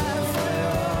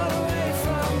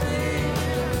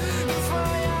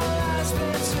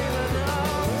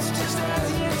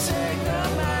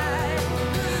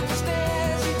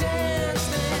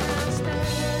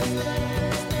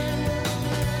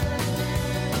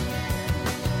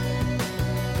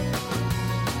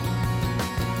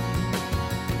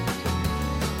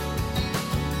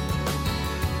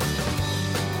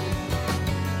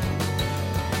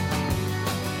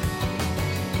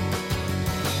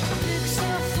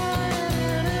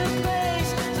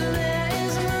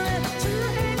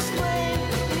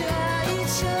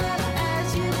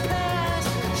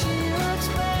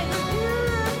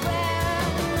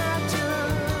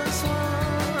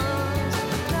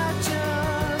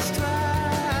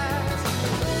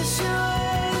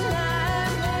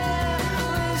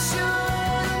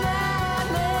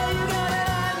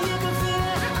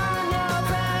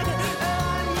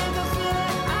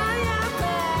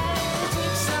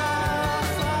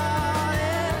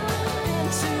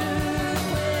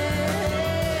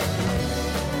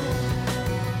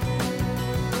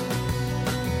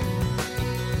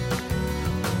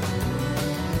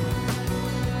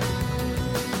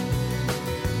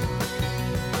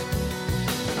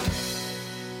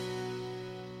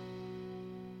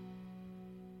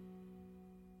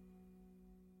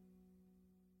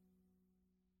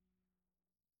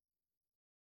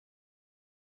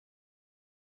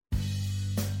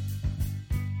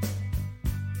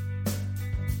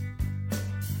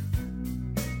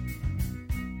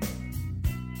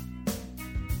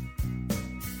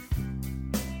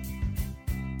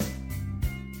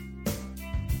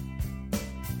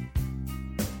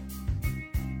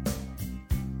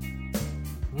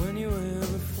 When you were here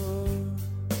before,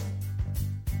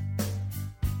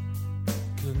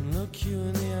 couldn't look you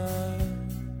in the eye.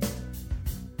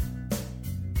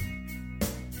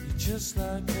 You're just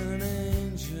like an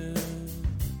angel.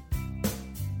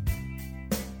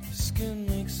 Your skin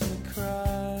makes me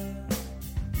cry.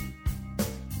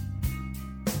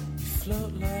 You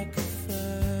float like a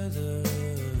feather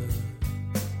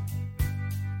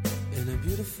in a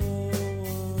beautiful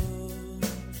world.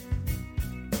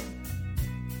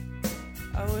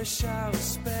 I wish I was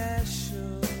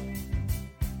special.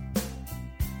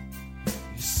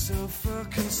 You're so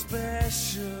fucking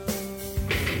special.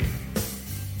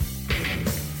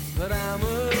 But I'm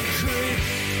a creep.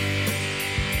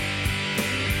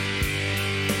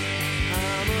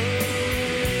 I'm a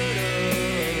widow.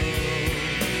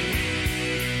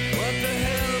 What the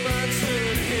hell am I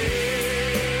doing here?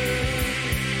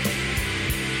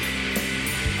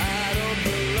 I don't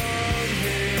belong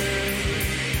here.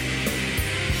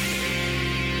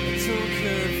 I don't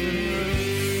care if it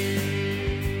hurts.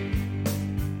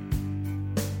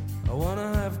 I wanna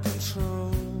have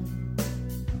control.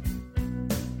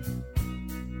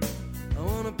 I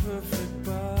want a perfect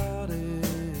body.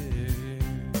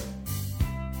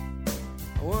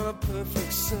 I want a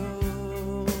perfect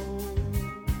soul.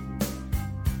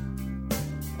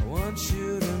 I want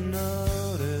you to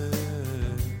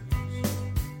notice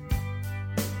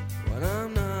when I'm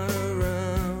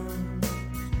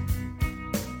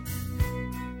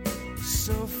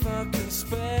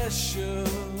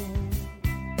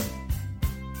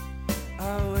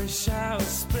wish I was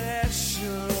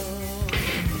special,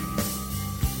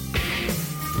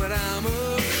 but I'm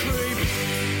a creep.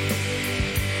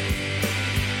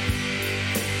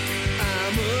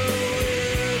 I'm a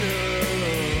widow.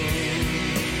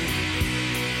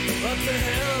 What the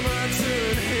hell am I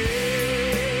doing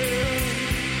here?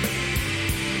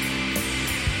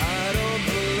 I don't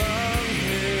belong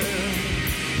here.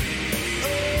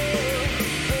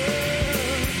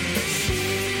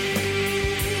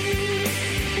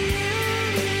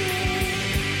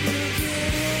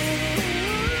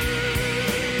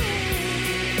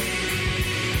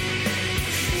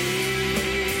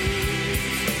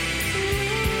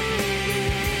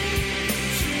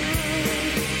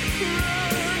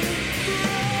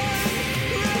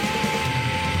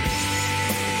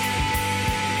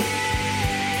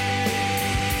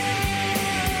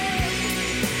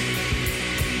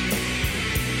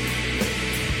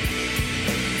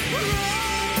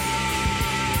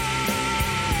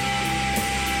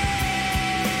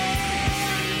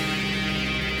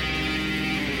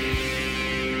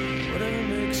 Whatever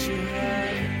makes you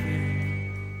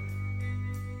happy,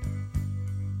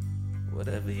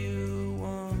 whatever you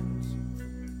want.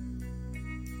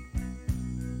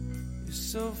 You're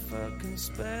so fucking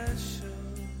special.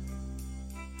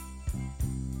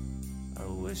 I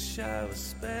wish I was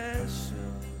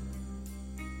special,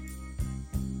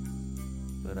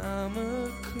 but I'm a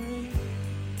creep.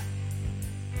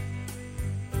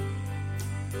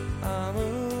 I'm a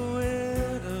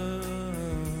widow.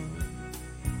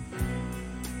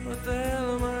 What the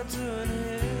hell am I doing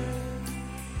here?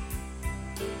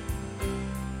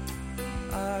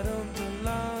 I don't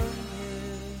belong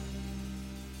here.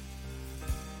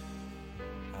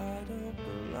 I don't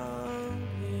belong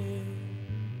here.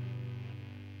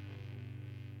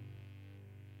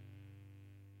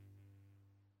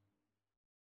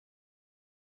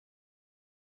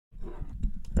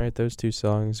 All right, those two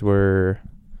songs were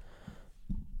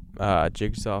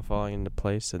Jigsaw Falling Into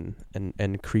Place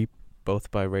and Creep,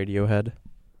 both by Radiohead.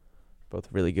 Both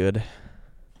really good.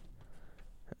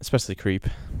 Especially Creep.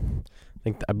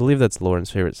 I believe that's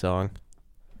Lauren's favorite song.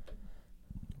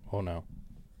 Oh no.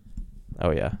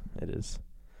 Oh yeah, it is.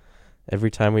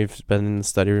 Every time we've been in the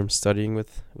study room studying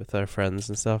with our friends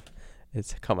and stuff,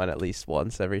 it's come on at least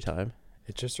once every time.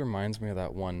 It just reminds me of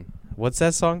that one. What's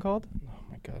that song called? Oh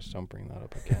my gosh, don't bring that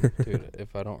up again. Dude,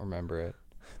 if I don't remember it.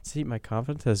 See, my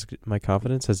confidence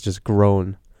has just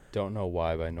grown. Don't Know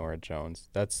Why by Norah Jones.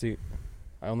 I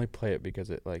only play it because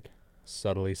it like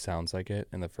subtly sounds like it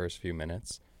in the first few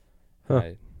minutes. Huh. I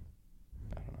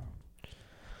don't know.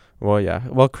 Well, yeah.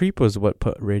 Well, Creep was what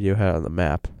put Radiohead on the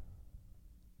map,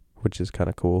 which is kind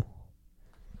of cool.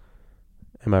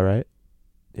 Am I right?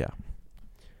 Yeah.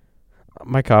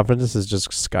 My confidence has just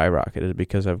skyrocketed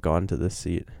because I've gone to this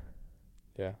seat.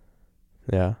 Yeah.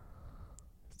 Yeah.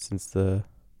 I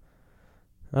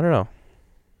don't know.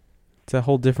 It's a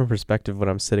whole different perspective when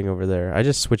I'm sitting over there. I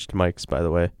just switched mics, by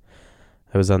the way.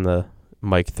 I was on the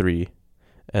mic 3,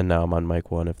 and now I'm on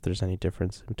mic 1, if there's any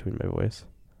difference between my voice.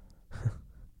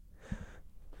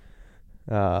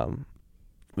 But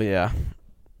yeah.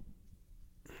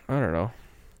 I don't know.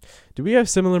 Do we have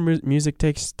similar music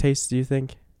tastes, do you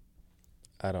think?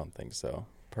 I don't think so,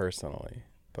 personally.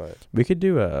 But We could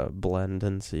do a blend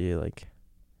and see, like...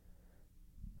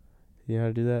 You know how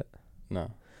to do that?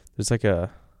 no. There's like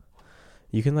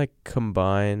you can like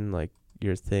combine like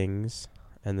your things,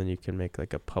 and then you can make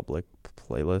like a public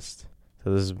playlist.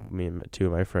 So this is me and two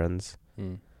of my friends,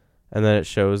 Mm. and then it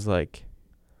shows like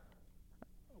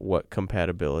what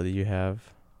compatibility you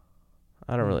have.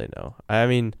 I don't really know. I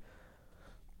mean,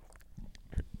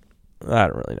 I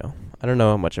don't really know. I don't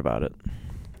know much about it.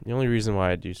 The only reason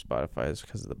why I do Spotify is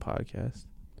because of the podcast.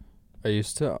 I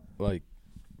used to like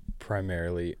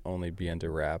primarily only be into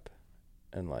rap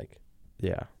and like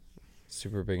Yeah.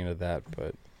 super big into that,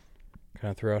 but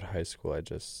kind of throughout high school I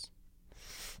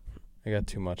got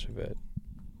too much of it.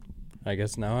 I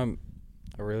guess now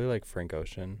I really like Frank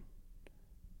Ocean.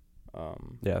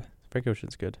 Yeah. Frank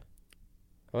Ocean's good.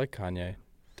 I like Kanye.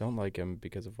 Don't like him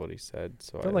because of what he said,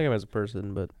 so Don't like him as a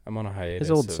person, but I'm on a hiatus.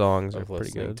 his old of, songs of are pretty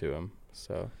listening good. to him.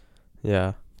 So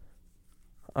Yeah.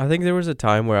 I think there was a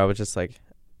time where I was just like,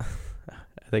 I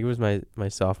think it was my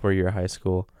sophomore year of high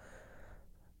school.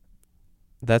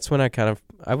 That's when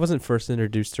I wasn't first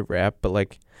introduced to rap, but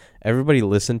like everybody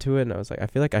listened to it, and I was like, I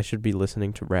feel like I should be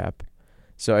listening to rap.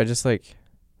 So I just like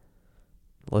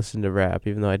listened to rap,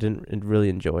 even though I didn't really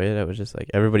enjoy it. I was just like,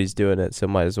 everybody's doing it, so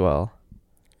might as well.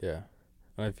 yeah,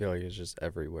 and I feel like it's just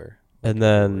everywhere. And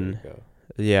everywhere then you go.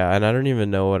 yeah, and I don't even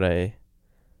know what I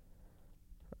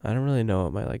don't really know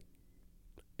what my like.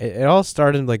 It all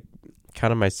started like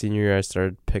kind of my senior year, I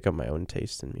started to pick up my own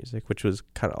taste in music, which was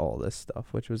kind of all this stuff,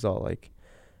 which was all like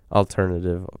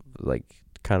alternative, like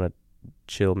kind of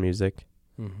chill music,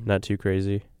 not too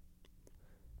crazy,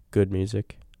 good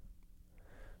music.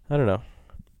 I don't know.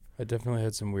 I definitely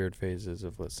had some weird phases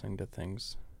of listening to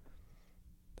things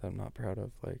that I'm not proud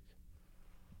of. Like,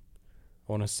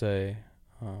 I want to say,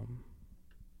 I'm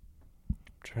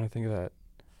trying to think of that.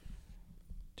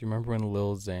 Do you remember when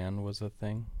Lil Xan was a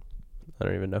thing? I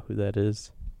don't even know who that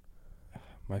is.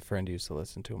 My friend used to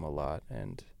listen to him a lot,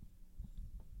 and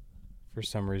for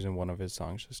some reason one of his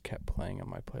songs just kept playing on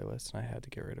my playlist, and I had to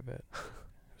get rid of it.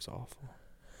 It was awful.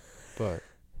 But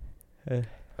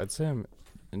I'd say I'm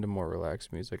into more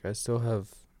relaxed music. I separate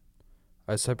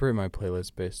my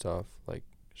playlist based off, like,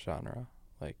 genre.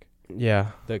 Like,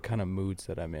 Yeah. the kind of moods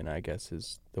that I'm in, I guess,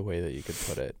 is the way that you could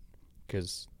put it.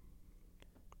 Because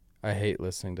I hate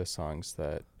listening to songs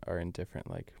that are in different,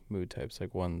 like, mood types.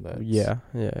 Like one that's... Yeah.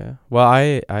 Well,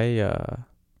 I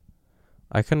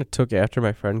kind of took after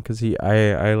my friend because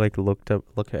I like looked at,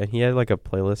 he had like a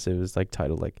playlist. It was like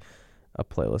titled like a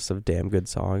playlist of damn good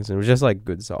songs, and it was just like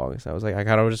good songs. I was like, I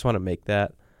kind of just want to make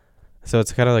that. So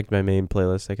it's kind of like my main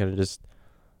playlist. I kind of just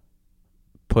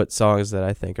put songs that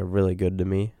I think are really good to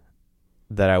me,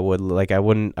 that I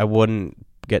wouldn't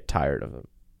get tired of them.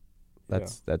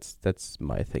 That's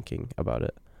my thinking about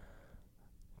it.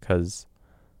 'Cause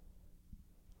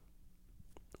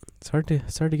it's hard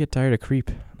to get tired of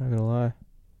Creep. Not gonna lie.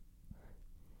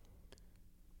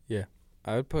 Yeah.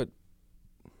 I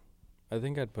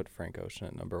think I'd put Frank Ocean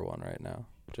at number 1 right now.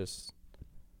 Just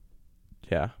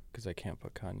Yeah. because I can't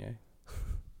put Kanye.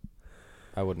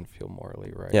 I wouldn't feel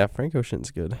morally right. Yeah, Frank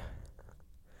Ocean's good.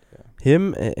 Yeah.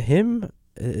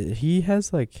 He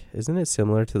has like, isn't it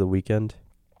similar to The Weeknd?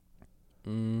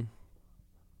 No.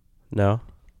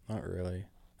 Not really.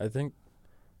 I think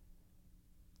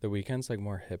The Weeknd's like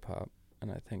more hip hop,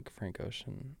 and I think Frank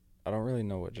Ocean, I don't really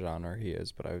know what genre he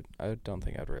is, but I don't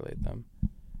think I'd relate them.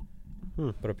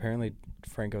 But apparently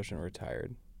Frank Ocean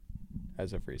retired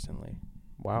as of recently.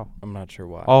 Wow. I'm not sure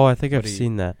why. Oh, I think But I've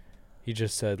seen that. He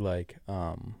just said, like,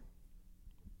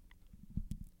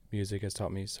 music has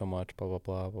taught me so much, blah, blah,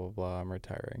 blah, blah, blah, I'm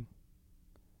retiring.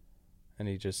 And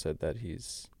he just said that he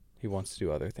wants to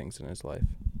do other things in his life,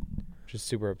 which is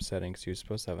super upsetting because he was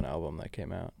supposed to have an album that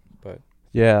came out. But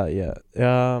Yeah.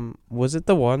 Was it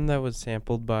the one that was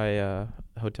sampled by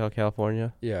Hotel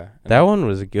California? yeah. That one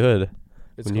was good.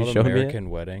 It's when you called showed me it? American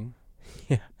Wedding.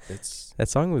 Yeah. That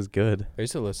song was good. I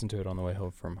used to listen to it on the way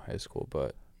home from high school,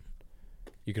 but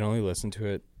you can only listen to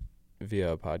it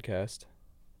via a podcast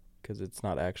because it's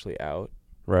not actually out.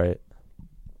 Right.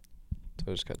 So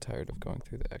I just got tired of going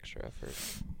through the extra effort.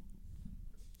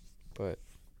 But,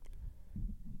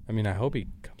 I mean, I hope he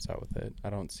comes out with it. I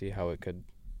don't see how it could...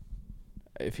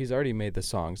 If he's already made the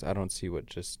songs, I don't see what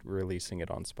just releasing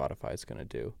it on Spotify is going to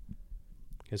do.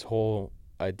 His whole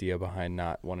idea behind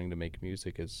not wanting to make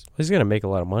music is... He's going to make a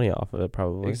lot of money off of it,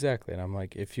 probably. Exactly. And I'm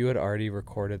like, if you had already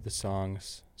recorded the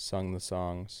songs, sung the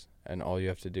songs, and all you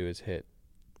have to do is hit...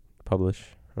 Publish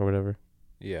or whatever.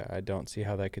 Yeah, I don't see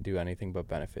how that could do anything but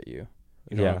benefit you.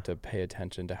 You don't have to pay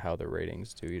attention to how the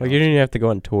ratings do. You don't even have to go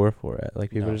on tour for it. Like,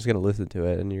 people are just going to listen to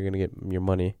it, and you're going to get your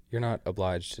money. You're not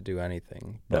obliged to do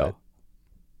anything. No. But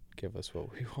give us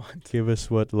what we want. Give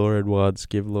us what Lorin wants.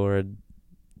 Give Lorin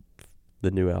the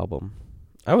new album.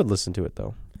 I would listen to it,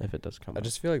 though, if it does come out. I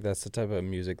just feel like that's the type of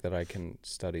music that I can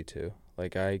study to.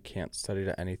 Like, I can't study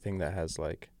to anything that has,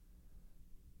 like...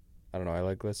 I don't know. I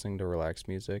like listening to relaxed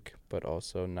music, but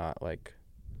also not, like,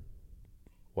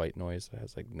 white noise that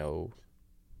has, like, no...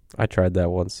 I tried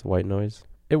that once, white noise.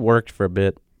 It worked for a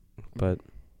bit, but...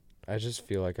 I just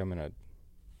feel like I'm in a,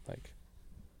 like...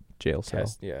 Jail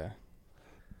cell. Yeah.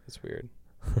 It's weird.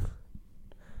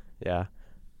 Yeah.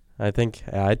 I think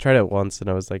I tried it once, and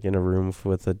I was like in a room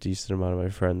with a decent amount of my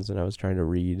friends, and I was trying to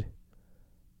read.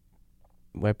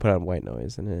 I put on white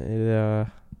noise, and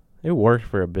it worked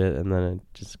for a bit, and then it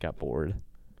just got bored.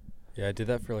 Yeah, I did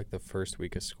that for like the first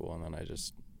week of school, and then I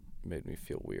just made me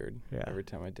feel weird. Yeah. Every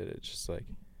time I did it, just like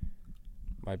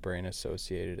my brain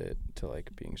associated it to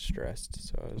like being stressed.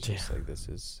 So I was just like, this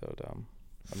is so dumb.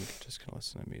 I'm just gonna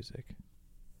listen to music.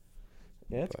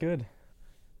 Yeah, it's good.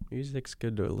 Music's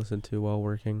good to listen to while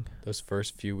working. Those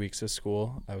first few weeks of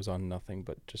school, I was on nothing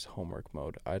but just homework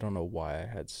mode. I don't know why I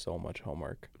had so much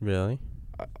homework. Really?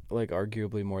 Like,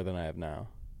 arguably more than I have now.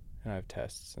 And I have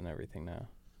tests and everything now.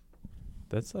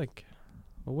 That's like...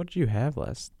 Well, what did you have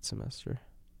last semester?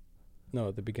 No,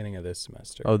 at the beginning of this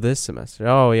semester. Oh, this semester.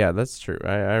 Oh, yeah, that's true.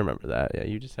 I remember that. Yeah,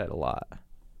 you just had a lot.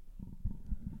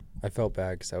 I felt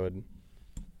bad because I would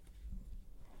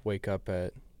wake up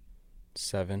at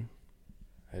 7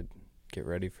 I'd get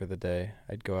ready for the day.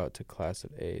 I'd go out to class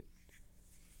at 8.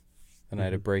 Then I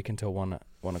had a break until 1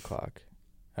 o'clock.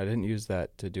 I didn't use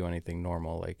that to do anything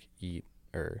normal like eat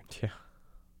or... Yeah.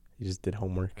 You just did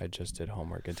homework. I just did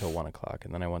homework until 1 o'clock,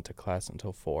 and then I went to class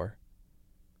until 4.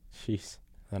 Jeez.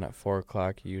 Then at 4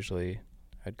 o'clock, usually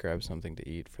I'd grab something to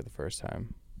eat for the first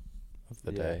time of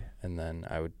the day, and then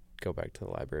I would go back to the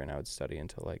library and I would study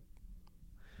until like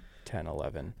 10,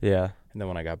 11. Yeah. And then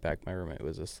when I got back, my roommate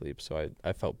was asleep, so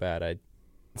I felt bad. It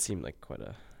seemed like quite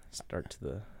a start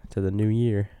to the new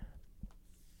year.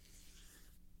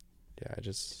 Yeah, I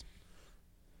just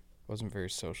wasn't very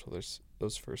social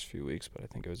those first few weeks, but I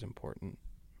think it was important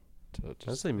to just...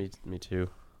 Honestly, me too.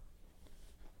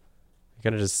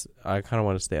 I kind of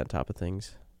want to stay on top of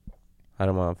things. I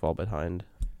don't want to fall behind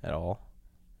at all.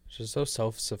 It's just so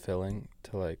self-fulfilling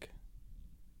to, like,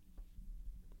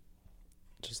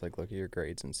 just, like, look at your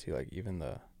grades and see, like, even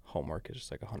the homework is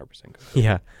just, like, 100% complete.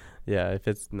 Yeah. Yeah, if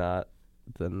it's not,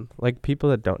 then, like, people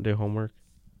that don't do homework,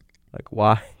 like,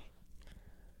 why?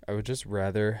 I would just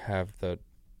rather have the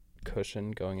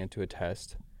cushion going into a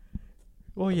test.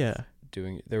 Well, yeah.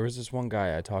 There was this one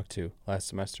guy I talked to last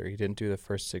semester. He didn't do the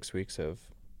first 6 weeks of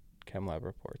chem lab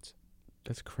reports.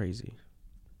 That's crazy.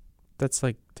 That's,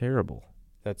 like, terrible.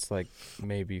 That's, like,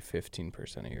 maybe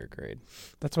 15% of your grade.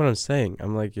 That's what I'm saying.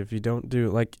 I'm like, if you don't do,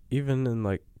 like, even in,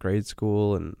 like, grade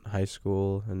school and high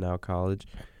school and now college,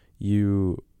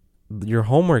 your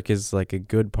homework is, like, a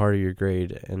good part of your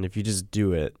grade. And if you just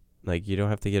do it, like, you don't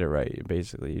have to get it right,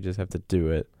 basically. You just have to do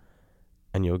it,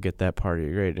 and you'll get that part of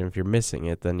your grade. And if you're missing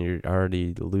it, then you're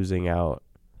already losing out.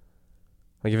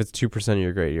 Like, if it's 2% of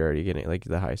your grade, you're already getting, like,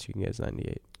 the highest you can get is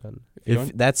 98.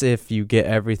 That's if you get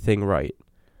everything right.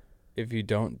 If you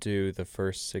don't do the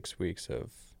first 6 weeks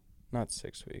of... Not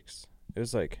 6 weeks. It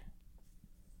was, like...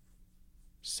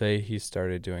 Say he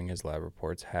started doing his lab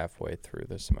reports halfway through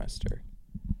the semester.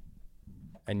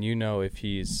 And you know if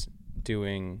he's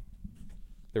doing...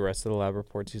 the rest of the lab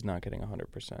reports, he's not getting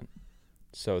 100%.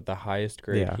 So the highest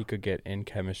grade he could get in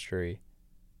chemistry,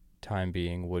 time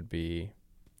being, would be,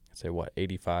 let's say,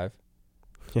 85?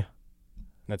 Yeah.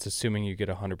 That's assuming you get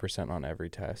 100% on every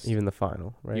test. Even the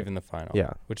final, right? Even the final.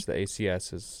 Yeah. Which the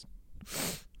ACS is...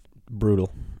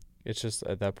 brutal. It's just,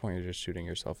 at that point, you're just shooting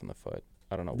yourself in the foot.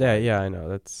 I don't know why. Yeah, I know.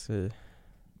 That's...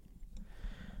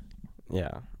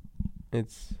 yeah.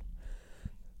 It's...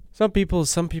 Some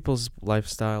people's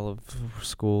lifestyle of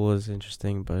school is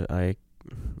interesting, but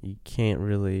you can't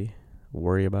really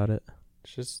worry about it.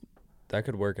 It's just, that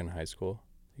could work in high school.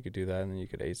 You could do that, and then you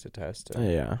could ace a test.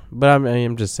 Yeah, but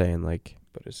I'm just saying, like...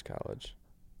 But it's college.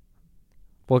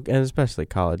 Well, and especially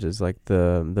colleges, like,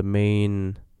 the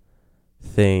main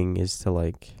thing is to,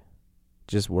 like,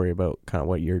 just worry about kind of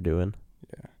what you're doing.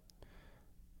 Yeah.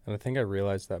 And I think I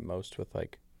realized that most with,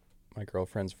 like, my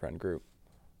girlfriend's friend group.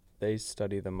 They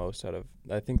study the most out of...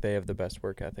 I think they have the best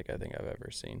work ethic I think I've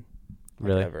ever seen. Like,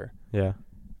 really? Ever. Yeah.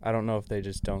 I don't know if they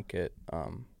just don't get...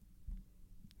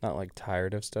 not, like,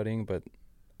 tired of studying, but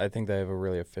I think they have a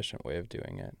really efficient way of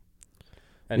doing it.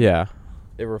 And yeah.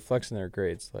 It reflects in their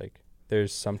grades. Like,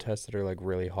 there's some tests that are, like,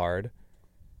 really hard,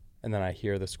 and then I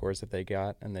hear the scores that they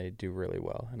got, and they do really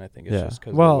well. And I think it's just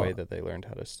because of the way that they learned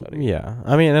how to study. Yeah.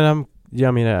 I mean,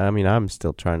 I'm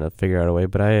still trying to figure out a way,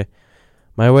 but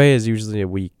my way is usually a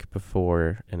week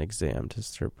before an exam to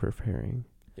start preparing.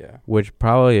 Yeah. Which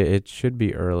probably it should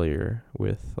be earlier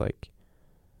with, like,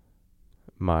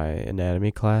 my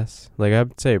anatomy class. Like, I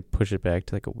would say push it back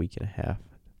to, like, a week and a half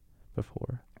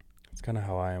before. It's kind of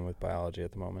how I am with biology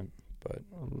at the moment. But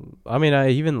I mean, I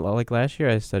even, like, last year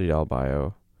I studied all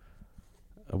bio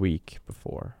a week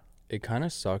before. It kind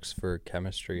of sucks for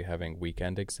chemistry having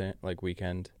weekend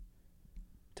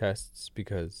tests,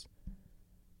 because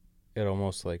it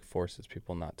almost, like, forces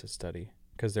people not to study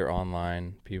because they're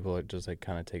online. People are just, like,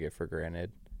 kind of take it for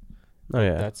granted. Oh,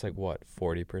 yeah. That's, like, what,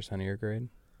 40% of your grade?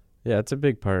 Yeah, it's a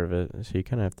big part of it. So you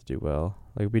kind of have to do well.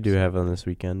 Like, we do have on this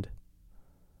weekend.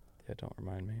 Yeah, don't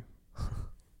remind me.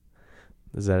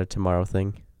 Is that a tomorrow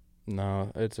thing?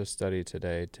 No, it's a study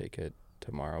today. Take it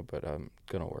tomorrow, but I'm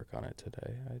going to work on it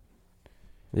today.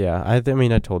 Yeah, I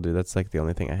mean, I told you that's, like, the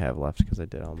only thing I have left because I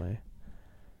did all my...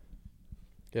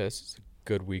 Yeah, this is a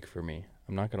good week for me.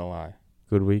 I'm not going to lie.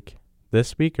 Good week?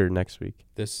 This week or next week?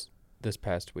 This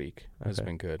past week has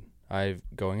been good.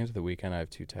 Going into the weekend, I have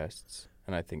 2 tests,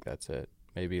 and I think that's it.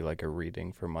 Maybe, like, a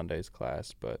reading for Monday's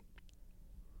class, but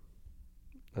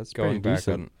that's going back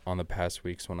decent. on the past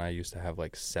weeks when I used to have,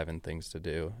 like, 7 things to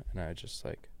do, and I just,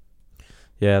 like...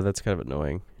 Yeah, that's kind of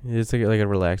annoying. It's like a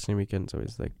relaxing weekend. It's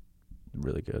always, like,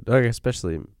 really good. Like,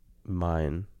 especially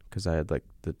mine, because I had, like,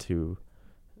 the 2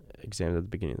 exams at the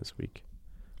beginning of this week.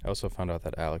 I also found out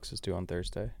that Alex is due on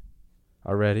Thursday.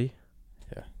 Already?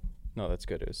 No, that's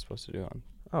good. It was supposed to do on.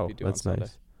 Oh, Be due that's on nice.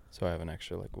 Sunday. So I have an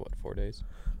extra 4 days.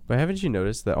 But haven't you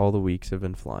noticed that all the weeks have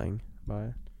been flying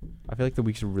by? I feel like the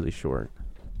weeks are really short.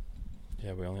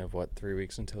 Yeah, we only have 3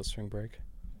 weeks until spring break.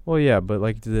 Well, yeah, but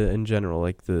like in general,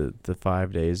 like the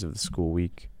 5 days of the school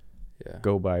week Yeah.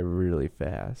 go by really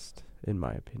fast, in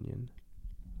my opinion.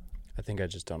 I think I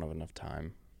just don't have enough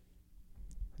time.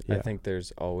 Yeah. I think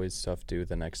there's always stuff due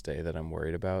the next day that I'm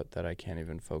worried about that I can't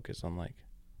even focus on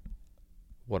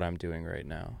what I'm doing right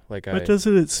now. But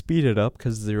doesn't it speed it up?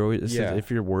 Because they're always if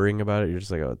you're worrying about it, you're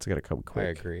just like, oh, it's gonna come quick. I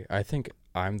agree. I think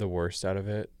I'm the worst out of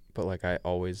it, but I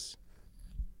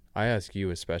ask you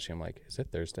especially. I'm like, is it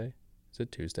Thursday? Is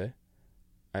it Tuesday?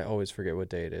 I always forget what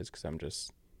day it is because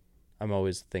I'm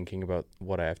always thinking about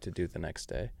what I have to do the next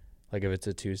day. Like if it's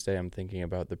a Tuesday, I'm thinking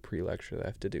about the pre-lecture that I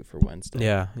have to do for Wednesday.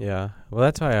 Yeah. Well,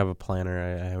 that's why I have a planner.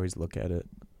 I always look at it.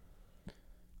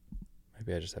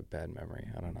 Maybe I just have bad memory.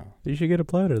 I don't know. You should get a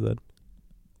planner then.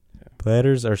 Yeah.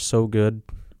 Planners are so good.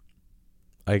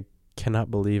 I cannot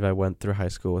believe I went through high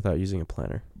school without using a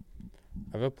planner.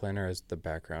 I have a planner as the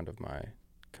background of my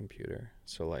computer.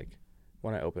 So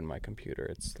when I open my computer,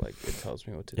 it's it tells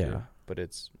me what to do. But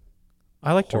it's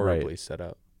I like horribly to write. set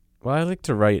up. Well, I like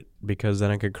to write because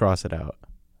then I could cross it out.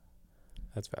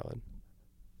 That's valid.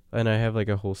 And I have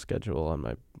a whole schedule on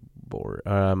my board,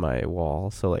 on my wall.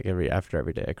 So after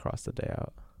every day, I cross the day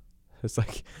out. It's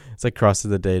like crossing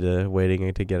the day to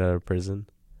waiting to get out of prison.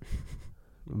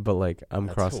 But I'm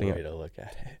That's crossing the way it. to look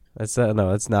at it. That's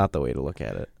not the way to look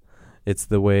at it. It's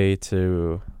the way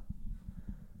to.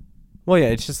 Well, yeah,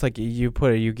 it's just you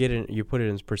put it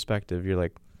in perspective. You're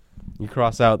you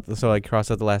cross out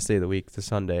the last day of the week, the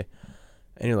Sunday,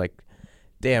 and you're like,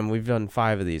 damn, we've done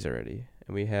 5 of these already,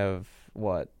 and we have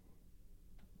what?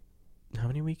 How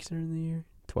many weeks are in the year?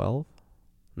 12?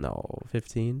 No,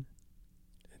 15.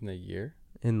 In the year?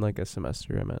 In a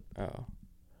semester, I meant. Oh.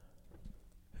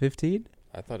 15?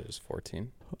 I thought it was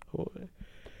 14.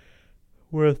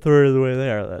 We're a third of the way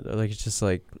there. It's just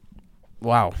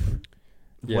wow.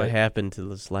 Yeah. What happened to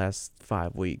this last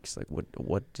 5 weeks?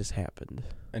 What just happened?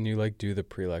 And you do the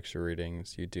pre-lecture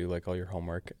readings. You do all your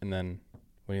homework, and then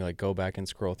when you go back and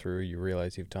scroll through, you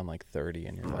realize you've done 30,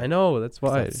 and you're I know, that's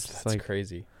why. That's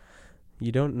crazy.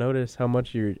 You don't notice how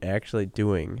much you're actually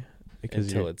doing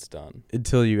Until it's done.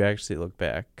 Until you actually look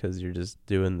back, because you're just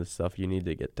doing the stuff you need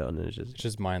to get done, and it's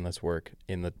just mindless work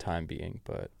in the time being.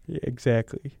 But yeah,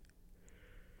 exactly.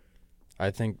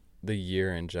 I think the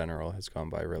year in general has gone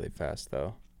by really fast,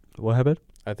 though. What happened?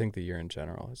 I think the year in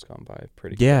general has gone by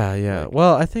pretty Yeah, quick. yeah.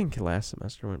 Well, I think last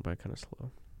semester went by kind of slow.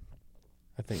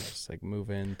 I think just move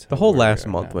into the whole last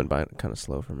month went by kind of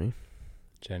slow for me.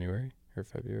 January or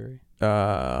February?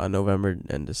 November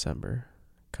and December.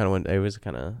 It was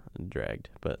kind of dragged,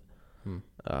 but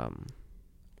that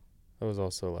was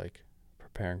also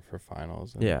preparing for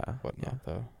finals and whatnot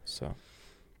though. So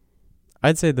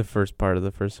I'd say the first part of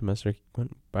the first semester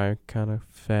went by kind of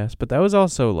fast, but that was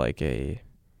also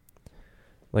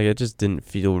it just didn't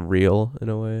feel real in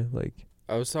a way.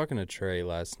 I was talking to Trey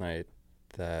last night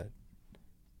that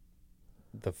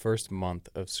the first month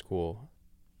of school,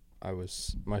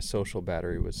 my social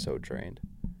battery was so drained.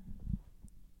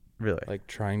 Really?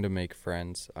 Trying to make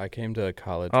friends. I came to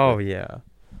college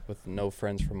with no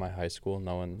friends from my high school,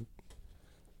 knowing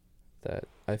that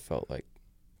I felt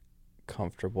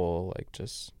comfortable,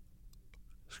 just...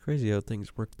 It's crazy how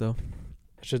things work, though.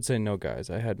 I should say no guys.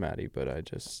 I had Maddie, but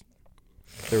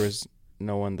there was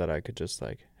no one that I could just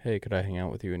hey, could I hang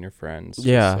out with you and your friends?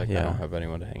 Yeah, I don't have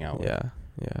anyone to hang out with.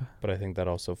 Yeah. But I think that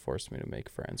also forced me to make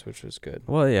friends, which was good.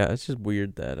 Well, yeah, it's just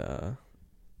weird that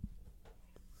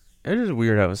it's just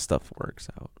weird how stuff works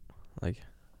out.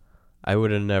 I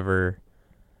would have never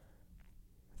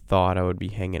thought I would be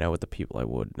hanging out with the people I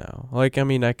would now. I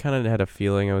kind of had a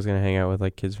feeling I was going to hang out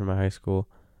with kids from my high school.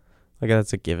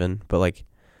 That's a given, but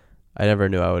I never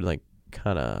knew I would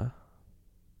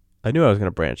I knew I was going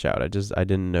to branch out. I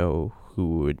didn't know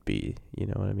who it would be, you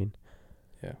know what I mean?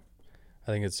 Yeah.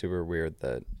 I think it's super weird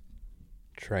that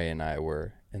Trey and I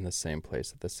were in the same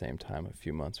place at the same time a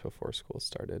few months before school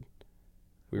started.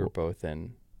 We were both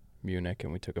in Munich,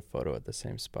 and we took a photo at the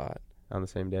same spot. On the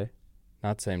same day?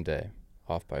 Not same day.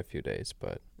 Off by a few days,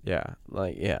 but... Yeah,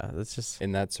 that's just...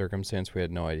 In that circumstance, we had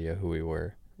no idea who we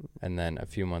were. And then a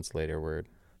few months later, we're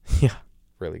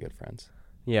really good friends.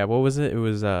 Yeah, what was it? It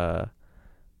was, and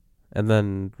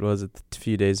then, what was it, a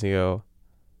few days ago,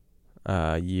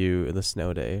 the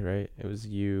snow day, right? It was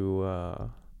you,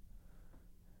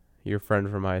 your friend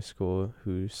from high school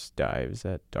who dives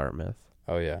at Dartmouth.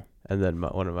 Oh, yeah. And then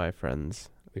one of my friends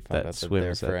we found out that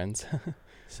they're friends.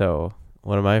 So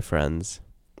one of my friends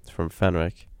from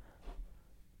Fenwick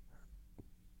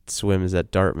swims at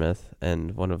Dartmouth,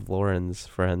 and one of Lauren's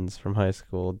friends from high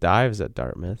school dives at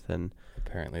Dartmouth, and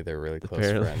Apparently they're really close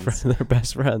apparently friends. they're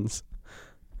best friends,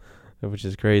 which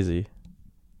is crazy.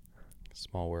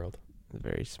 Small world. A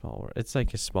very small world. It's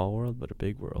like a small world, but a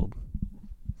big world.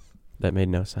 That made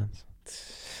no sense.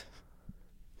 It's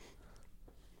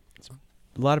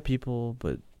a lot of people,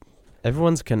 but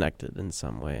everyone's connected in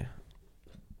some way.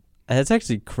 And it's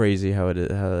actually crazy how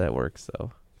that works,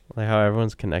 though. Like how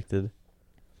everyone's connected.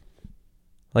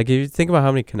 Like if you think about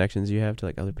how many connections you have to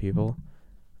like other people,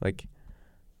 like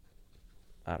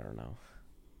I don't know.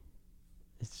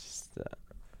 It's just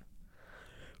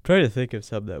I'm trying to think of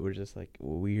some that were just like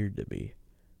weird to me.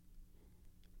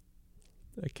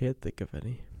 I can't think of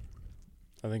any.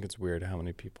 I think it's weird how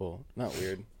many people, not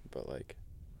weird, but like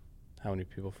how many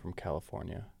people from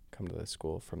California come to this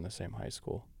school from the same high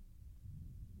school.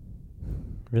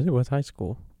 Really? What high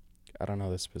school? I don't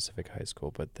know the specific high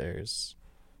school, but there's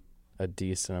a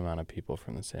decent amount of people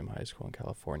from the same high school in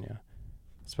California,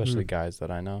 especially guys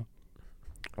that I know.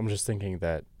 I'm just thinking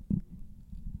that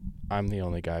I'm the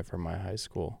only guy from my high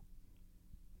school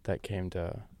that came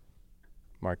to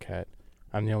Marquette.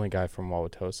 I'm the only guy from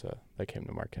Wauwatosa that came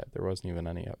to Marquette. There wasn't even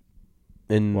any up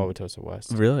In Wauwatosa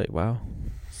West. Really? Wow.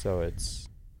 So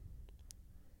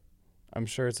I'm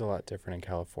sure it's a lot different in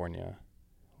California,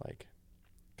 like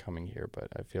coming here, but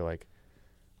I feel like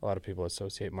a lot of people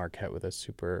associate Marquette with a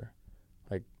super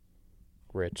like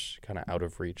rich, kind of out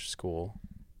of reach school.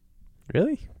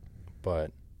 Really?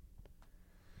 But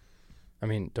I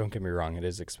mean, don't get me wrong, it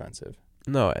is expensive,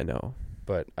 No, I know.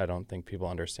 but I don't think people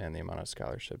understand the amount of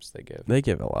scholarships they give. They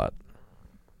give a lot.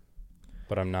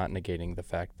 But I'm not negating the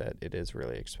fact that it is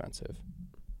really expensive.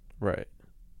 Right.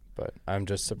 But I'm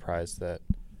just surprised that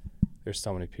there's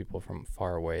so many people from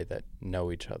far away that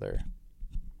know each other.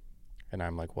 And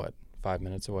I'm like, what, 5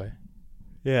 minutes away?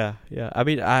 Yeah, yeah. I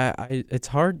mean, I it's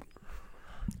hard.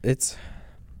 It's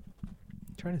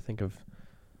I'm trying to think of.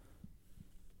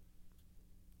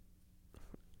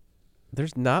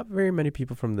 There's not very many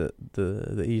people from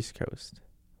the East Coast.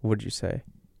 Would you say?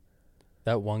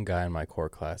 That one guy in my core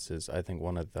class is, I think,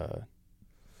 one of the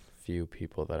few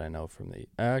people that I know from the...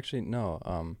 Actually,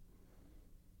 no.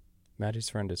 Maddie's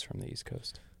friend is from the East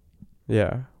Coast.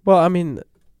 Yeah. Well, I mean,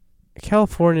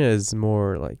 California is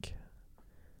more like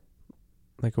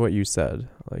what you said,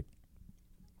 like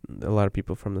a lot of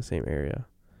people from the same area.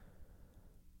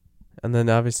 And then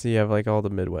obviously you have like all the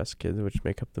Midwest kids, which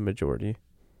make up the majority.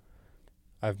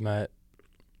 I've met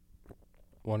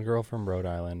one girl from Rhode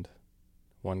Island,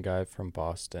 one guy from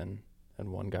Boston,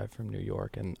 and one guy from New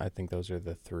York, and I think those are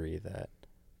the three that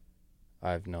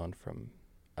I've known from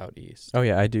out east. Oh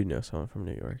yeah, I do know someone from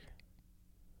New York.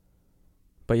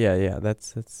 But yeah,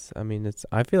 that's I mean,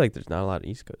 I feel like there's not a lot of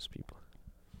East Coast people.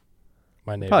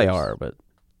 My neighbors Probably are, but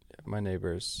my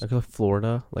neighbors like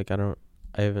Florida, like I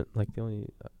haven't like the only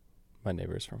my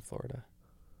neighbors from Florida.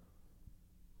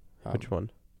 which one?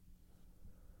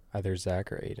 Either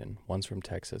Zach or Aiden. One's from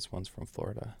Texas, one's from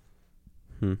Florida.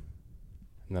 Hmm.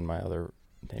 And then my other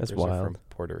neighbors That's are wild. from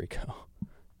Puerto Rico.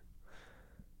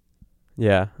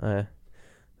 Yeah,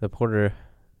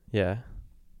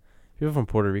 people from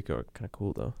Puerto Rico are kind of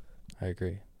cool though. I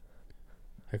agree.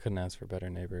 I couldn't ask for better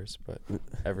neighbors, but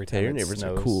every Hey, time your it neighbors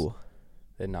snows, are cool.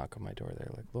 they knock on my door.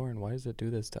 They're like, "Lorin, why does it do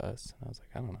this to us?" And I was like,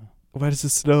 "I don't know." Why does it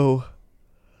snow?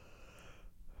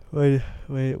 Wait,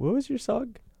 what was your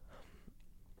song?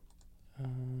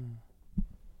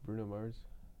 Bruno Mars.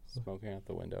 Smoking Out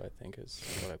the Window, I think, is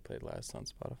what I played last on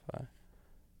Spotify.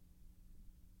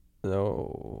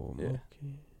 No. Yeah. Okay.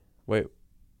 Wait.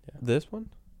 Yeah. This one?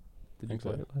 Did you Think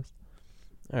play so. it last?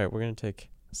 All right, we're gonna take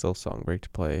a little song break to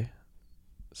play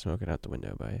 "Smoking Out the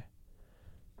Window" by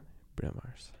Bruno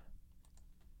Mars.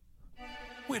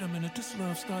 Wait a minute, this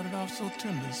love started off so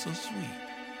tender, so sweet.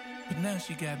 But now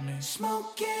she got me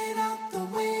smoking out the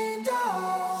window.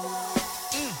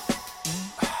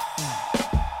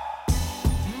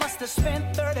 Must have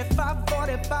spent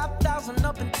 45,000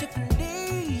 up in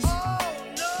Tiffany's. Oh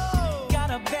no! Got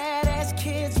a badass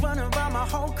kids running around my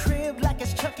whole crib like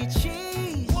it's Chuck E.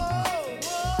 Cheese.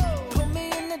 Whoa! Put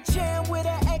me in the jam with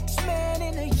an X-Man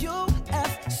in the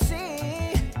UFC.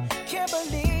 Can't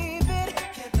believe it.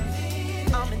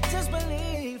 I'm in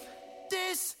disbelief.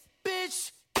 This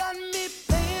bitch got me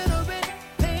paying her rent,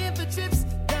 paying for trips,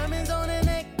 diamonds on her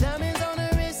neck, diamonds on her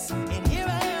wrist, and here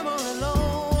I am all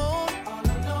alone.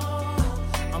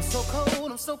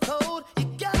 I'm so cold, you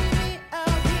got me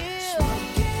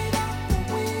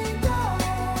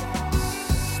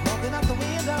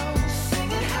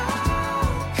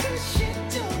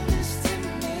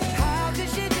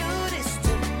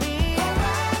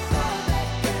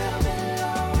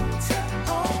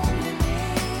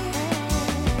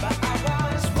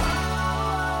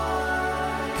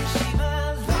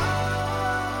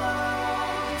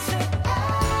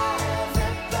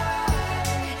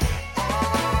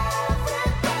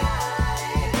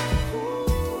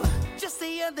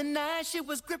She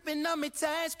was gripping on me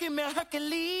tight, screaming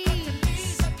Hercules.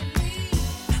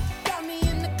 Got me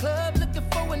in the club looking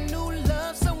for a new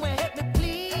love. Someone help me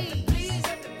please.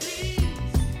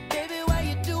 Baby, why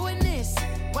you doing this?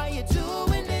 Why you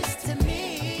doing this to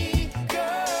me,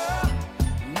 girl?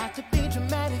 Not to be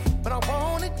dramatic, but I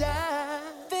wanna die.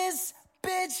 This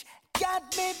bitch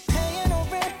got me paying no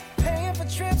rent, paying for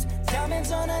trips,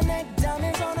 diamonds on her neck,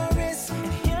 diamonds on her wrist.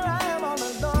 And here I am all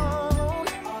alone.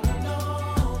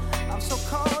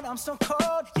 I'm so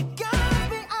cold. You got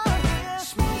me out here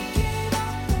smoking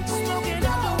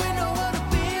out the window of the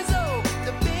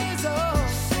Benzo.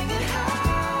 Singing,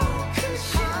 how could you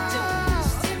do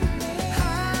this to me?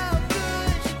 How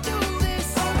could you do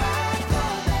this? Oh, I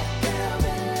thought that girl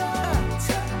belonged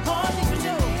to one thing for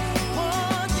sure.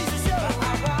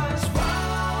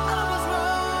 I was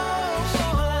wrong.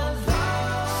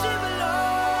 She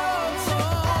belonged to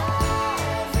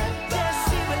everybody. Yes,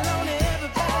 she belonged to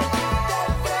everybody.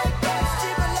 She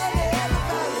belonged to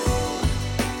everybody.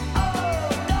 Oh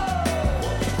no!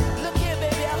 Look here,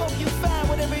 baby. I hope you find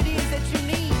whatever it is that you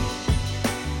need.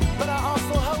 But I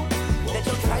also hope that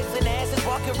your trifling ass is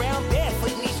walking around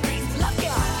barefoot in these streets. Look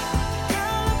out!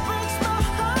 Girl, it breaks my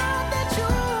heart that you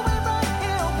ain't right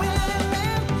here with me.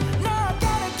 Now I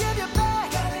gotta give you back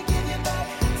to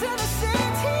the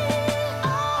city. Oh,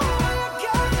 you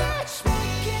got me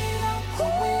smoking out the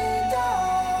window,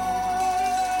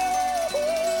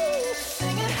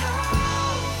 singing,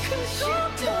 how could you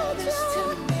do this to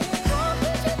me? How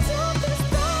could you do this,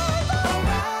 baby? Oh, I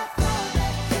thought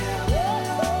that girl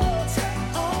belonged to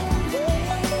only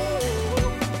you,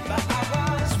 but I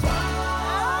was wrong.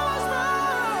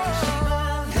 She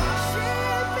belonged to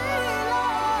everybody.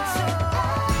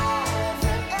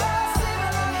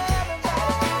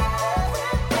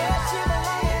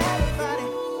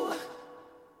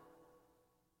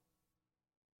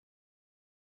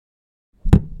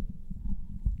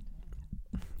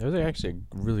 That was actually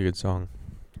a really good song.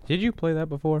 Did you play that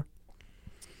before?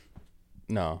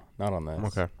 No, not on this.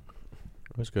 Okay.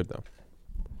 It was good though.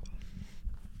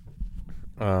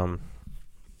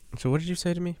 So what did you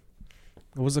say to me?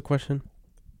 What was the question?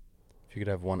 If you could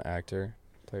have one actor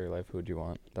play your life, who would you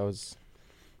want? That was,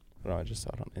 I don't know, I just saw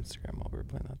it on Instagram while we were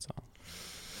playing that song.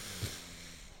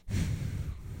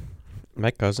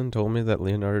 My cousin told me that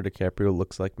Leonardo DiCaprio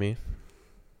looks like me,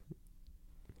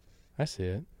 I see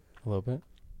it a little bit.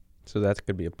 so that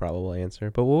could be a probable answer.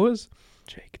 But what was?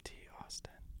 Jake T.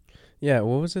 Austin. Yeah,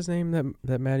 what was his name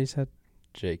that Maddie said?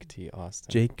 Jake T. Austin.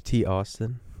 Jake T.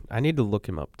 Austin. I need to look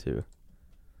him up too.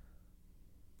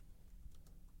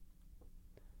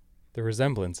 The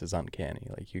resemblance is uncanny.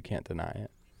 Like, you can't deny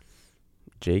it.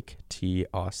 Jake T.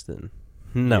 Austin.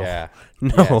 No. Yeah.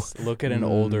 No. Yes. Look at an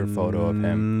older photo of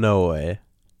him. No way.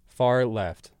 Far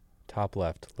left. Top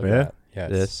left. Look Yeah? at that. Yes.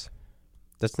 This.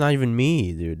 That's not even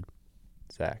me, dude.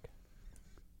 Zach.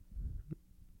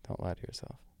 Don't lie to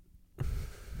yourself.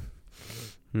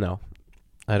 No.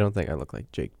 I don't think I look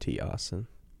like Jake T. Austin.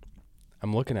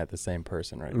 I'm looking at the same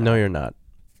person right now. No, you're not.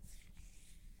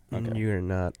 Okay. You're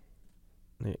not.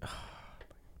 I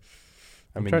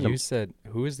I'm mean, trying to- you said,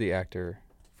 who is the actor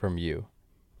from You?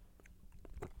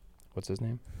 What's his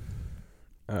name?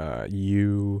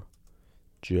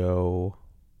 Joe.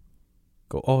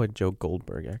 Joe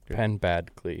Goldberg actor. Penn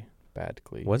Badgley.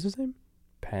 What's his name?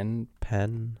 Penn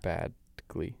Penn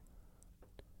Badgley.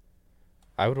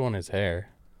 I would want his hair,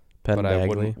 Penn but Bagley. I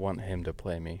wouldn't want him to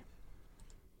play me.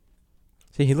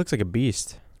 See, he looks like a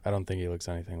beast. I don't think he looks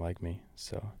anything like me,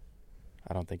 so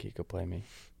I don't think he could play me.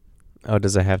 Oh,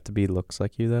 does it have to be looks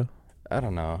like you though? I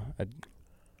don't know. I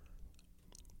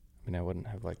mean, I wouldn't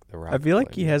have like the Rock. I feel like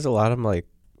play he me. has a lot of like.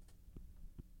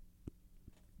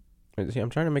 See, I'm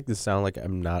trying to make this sound like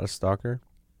I'm not a stalker,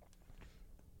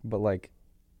 but like,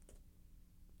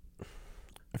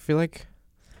 I feel like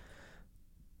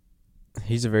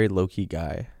he's a very low key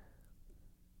guy.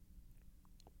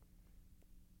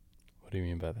 What do you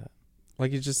mean by that?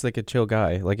 Like he's just like a chill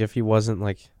guy. Like if he wasn't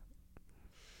like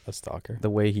A stalker? the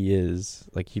way he is,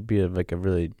 like he'd be like a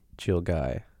really chill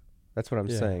guy. That's what I'm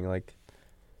Yeah. saying. Like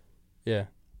Yeah.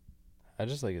 I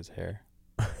just like his hair.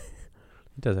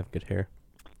 he does have good hair.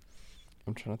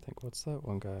 I'm trying to think. What's that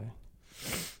one guy?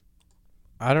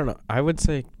 I don't know. I would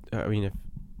say, I mean, if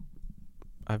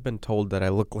I've been told that I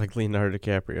look like Leonardo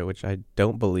DiCaprio, which I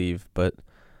don't believe, but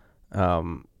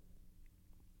that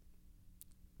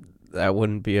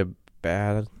wouldn't be a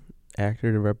bad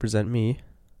actor to represent me.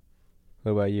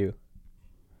 What about you?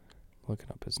 Looking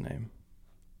up his name.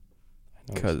 I know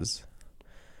his- Because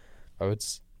I would,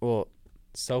 well,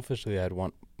 selfishly, I'd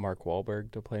want Mark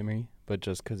Wahlberg to play me, but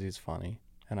just because he's funny,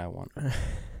 and I want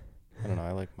I don't know.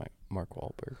 I like Mark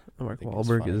Wahlberg. Mark think he's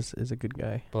Wahlberg funny. is a good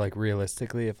guy. But like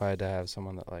realistically, if I had to have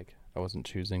someone that like I wasn't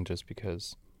choosing just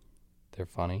because they're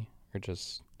funny, or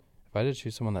just if I had to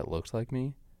choose someone that looks like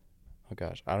me, oh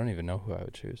gosh, I don't even know who I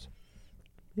would choose.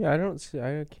 Yeah,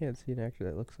 I can't see an actor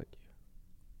that looks like you.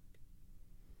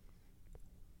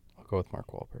 I'll go with Mark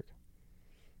Wahlberg.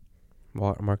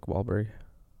 Mark Wahlberg.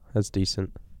 That's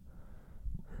decent.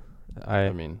 I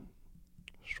mean,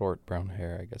 short brown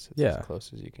hair, I guess it's as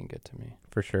close as you can get to me.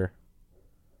 For sure.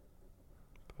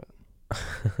 But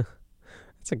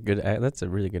That's a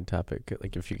really good topic.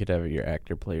 Like if you could have your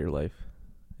actor play your life.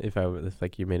 If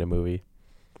like you made a movie.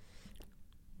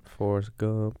 Forrest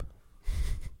Gump.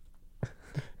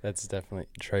 That's definitely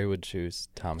Trey would choose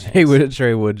Tom Hanks.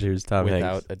 Trey would choose Tom Hanks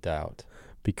without a doubt.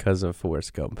 because of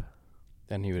Forrest Gump.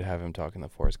 Then he would have him talk in the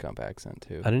Forrest Gump accent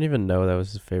too. I didn't even know that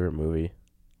was his favorite movie.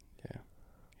 Yeah,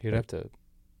 he'd have to.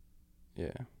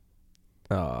 Yeah.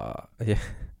 Yeah.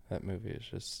 That movie is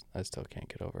just. I still can't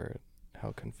get over it.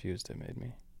 How confused it made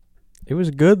me. It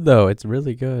was good though. It's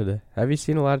really good. Have you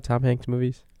seen a lot of Tom Hanks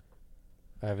movies?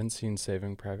 I haven't seen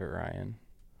Saving Private Ryan.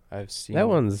 I've seen That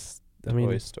one's. I mean,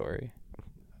 Toy Story,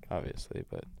 obviously,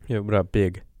 but yeah. What about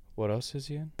Big? what else is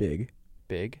he in? Big.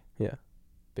 Big. Yeah.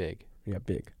 Big. Yeah,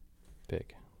 Big.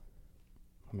 Big.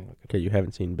 Let me look at Okay, you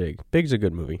haven't seen Big. Big's a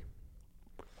good movie.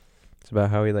 It's about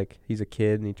how he's a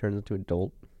kid and he turns into an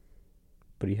adult,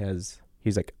 but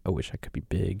he's like, I wish I could be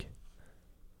big.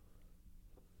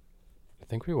 I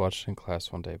think we watched it in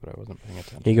class one day, but I wasn't paying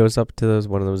attention. He goes up to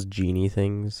one of those genie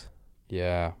things.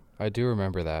 Yeah, I do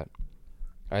remember that.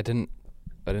 I didn't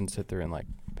sit there and like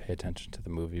pay attention to the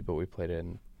movie, but we played it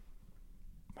in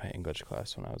my English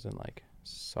class when I was in like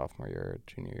sophomore year or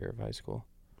junior year of high school.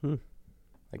 Like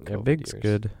Yeah, COVID Big's years.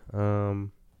 good.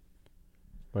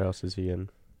 What else is he in?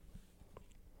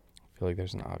 I feel like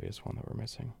there's an obvious one that we're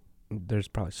missing. There's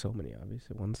probably so many obvious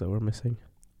ones that we're missing.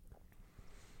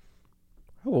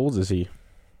 How old is he?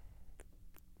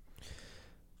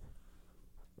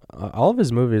 All of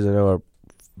his movies I know are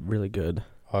really good.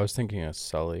 Oh, I was thinking of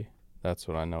Sully. That's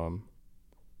what I know him.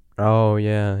 Oh,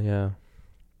 yeah.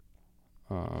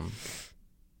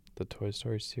 The Toy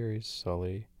Story series,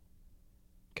 Sully.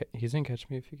 He's in Catch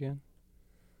Me If You Can.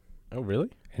 Oh,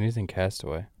 really? And he's in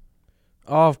Castaway.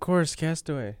 Oh, of course,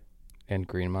 Castaway. And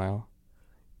Green Mile.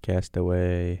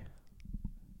 Castaway.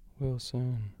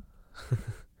 Wilson.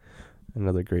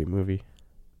 Another great movie.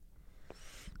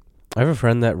 I have a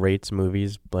friend that rates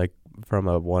movies like from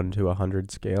a 1 to 100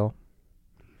 scale.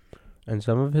 And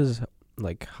some of his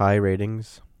like high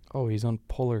ratings. Oh, he's on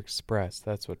Polar Express.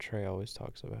 That's what Trey always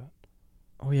talks about.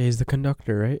 Oh yeah, he's the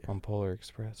conductor, right? On Polar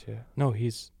Express, yeah. No,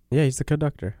 he's the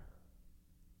conductor.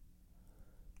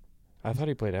 I thought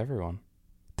he played everyone.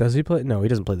 Does he play? No, he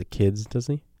doesn't play the kids, does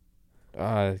he?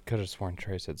 I could have sworn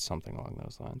Trey said something along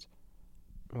those lines.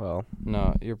 Well,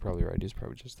 No, you're probably right. He's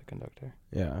probably just the conductor.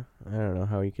 yeah. I don't know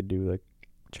how he could do like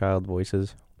child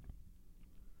voices.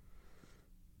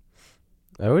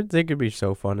 I would think it'd be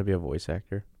so fun to be a voice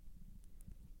actor.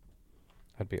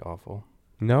 That'd be awful.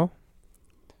 No?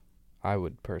 I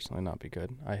would personally not be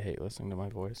good. I hate listening to my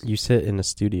voice. You sit in a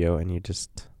studio and you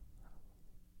just,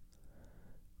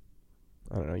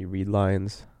 I don't know, you read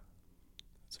lines.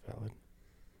 That's valid.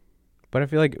 But I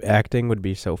feel like acting would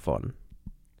be so fun.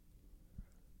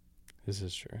 This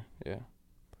is true. Yeah.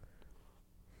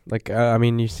 Like, I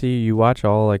mean, you watch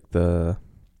all like the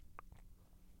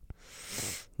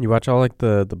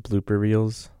blooper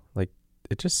reels. Like,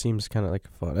 it just seems kind of like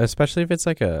fun, especially if it's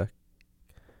like a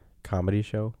comedy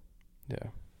show. Yeah.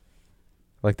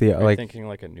 Like Are you thinking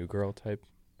like a New Girl type,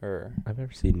 or? I've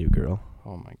never seen New Girl.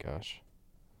 Oh my gosh.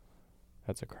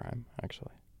 That's a crime,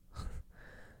 actually.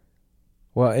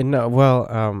 Well,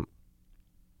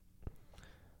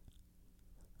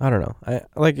 I don't know. I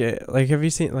like have you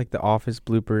seen like the Office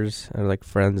bloopers or like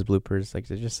Friends bloopers? Like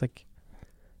they just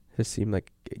seem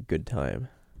like a good time.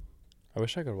 I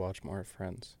wish I could watch more of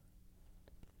Friends.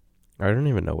 I don't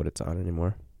even know what it's on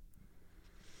anymore.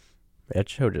 That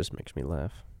show just makes me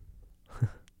laugh.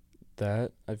 I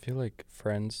feel like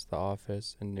Friends, The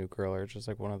Office, and New Girl are just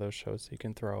like one of those shows that you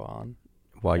can throw on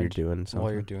While And you're doing something.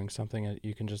 while you're doing something.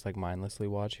 You can just like mindlessly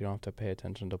watch. You don't have to pay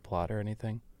attention to plot or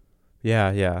anything.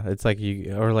 Yeah. It's like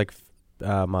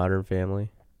Modern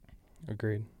Family.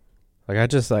 Agreed. Like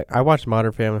I watched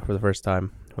Modern Family for the first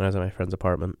time when I was at my friend's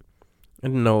apartment. I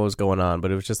didn't know what was going on, but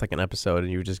it was just like an episode,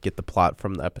 and you just get the plot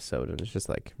from the episode, and it's just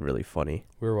like really funny.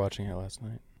 We were watching it last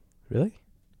night. Really?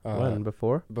 When?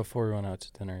 Before? Before we went out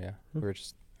to dinner, yeah. We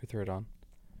threw it on.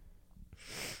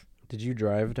 Did you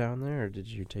drive down there, or did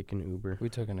you take an Uber? We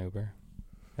took an Uber.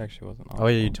 It actually wasn't Oh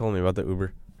yeah, you awful. told me about the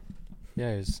Uber.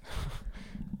 Yeah,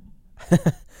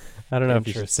 I don't know if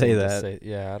you should say Interesting to that.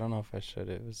 yeah, I don't know if I should.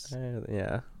 It was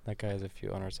Yeah. that guy has a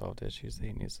few unresolved issues that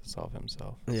he needs to solve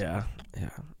himself. Yeah. Yeah.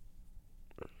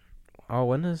 Oh,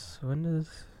 when does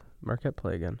Marquette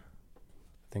play again?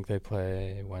 I think they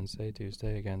play Wednesday,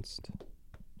 Tuesday against.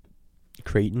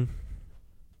 Creighton.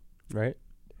 Right?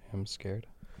 I'm scared.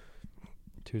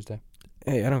 Tuesday.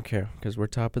 Hey, I don't care because we're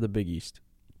top of the Big East.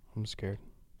 I'm scared.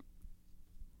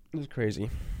 It's crazy.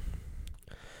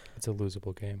 It's a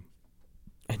losable game.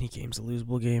 Any game's a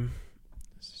losable game.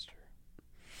 This is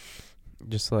true.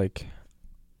 Just like,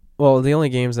 well, the only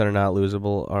games that are not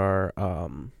losable are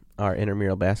our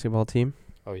intramural basketball team.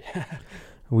 Oh yeah.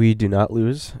 We do not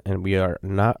lose, and we are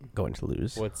not going to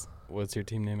lose. What's your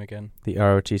team name again? The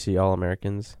ROTC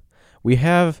All-Americans. We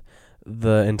have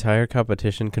the entire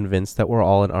competition convinced that we're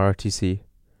all in ROTC,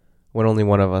 when only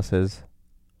one of us is.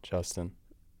 Justin.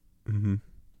 Mm-hmm.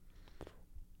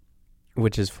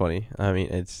 Which is funny. I mean,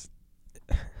 it's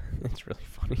really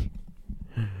funny.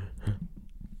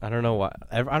 I don't know why.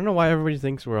 I don't know why everybody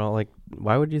thinks we're all like.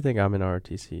 Why would you think I'm in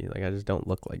ROTC? Like, I just don't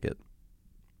look like it.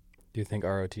 Do you think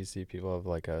ROTC people have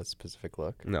like a specific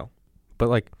look? No, but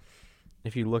like,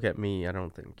 if you look at me, I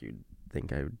don't think you'd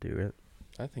think I would do it.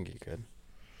 I think you could.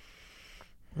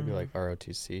 Maybe like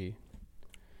ROTC.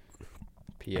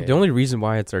 PA. The only reason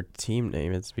why it's our team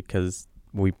name is because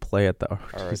we play at the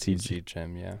ROTC ROTC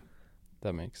gym, yeah.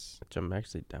 That makes. which I'm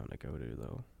actually down to go to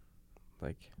though.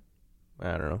 Like,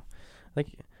 I don't know. Like,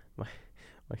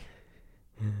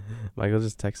 Michael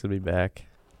just texted me back.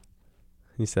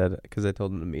 He said, because I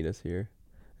told him to meet us here,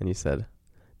 and he said,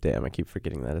 "Damn, I keep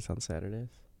forgetting that it's on Saturdays."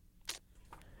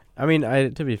 I mean,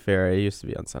 to be fair, I used to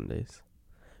be on Sundays,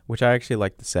 which I actually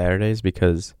like the Saturdays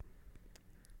because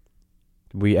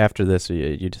after this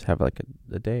you just have like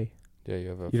a day. Yeah, you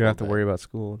have a. You don't have to worry about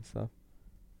school and stuff.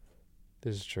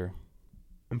 This is true.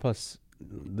 And plus,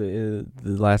 the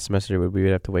last semester we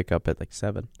would have to wake up at like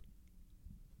 7.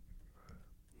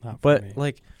 Not for But me.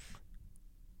 like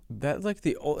that, like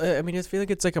I mean, I feel like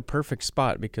it's like a perfect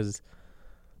spot because,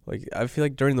 like, I feel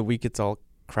like during the week it's all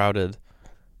crowded,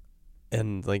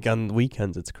 and like on the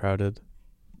weekends it's crowded.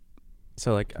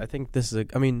 So like, I think this is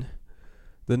I mean,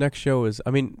 the next show is.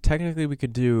 I mean, technically we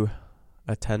could do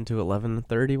a 10 to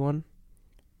 11:30 one.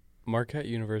 Marquette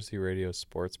University Radio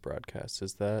sports broadcast,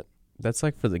 is that That's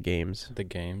like for the games. the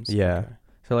games? Yeah. Okay.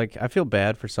 So like, I feel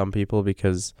bad for some people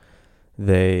because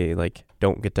they like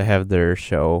don't get to have their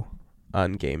show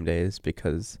on game days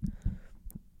because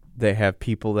they have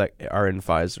people that are in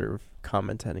Pfizer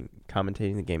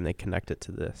commentating the game. They connect it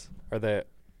to this.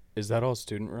 Is that all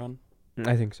student run?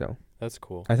 I think so. That's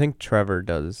cool. I think Trevor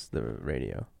does the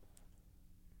radio.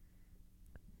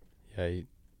 Yeah,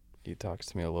 he talks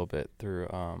to me a little bit through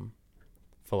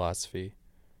philosophy.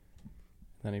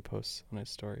 Then he posts on his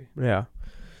story. Yeah.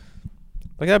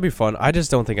 Like, that'd be fun. I just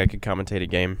don't think I could commentate a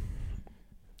game.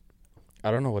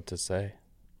 I don't know what to say.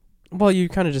 Well, you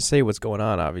kind of just say what's going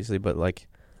on, obviously, but like,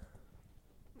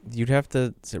 you'd have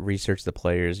to research the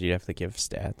players. You'd have to give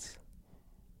stats.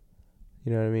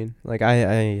 You know what I mean? Like,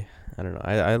 I don't know.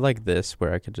 I like this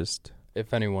where I could just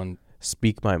If anyone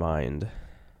speak my mind.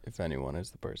 is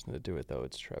the person to do it, though,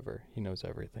 it's Trevor. He knows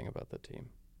everything about the team.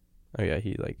 Oh yeah,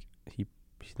 he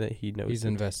knows. He's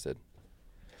invested.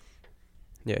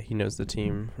 Yeah, he knows the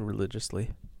team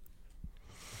religiously.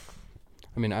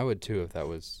 I mean, I would too if that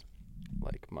was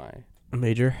like my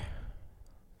Major.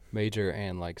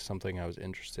 and like something I was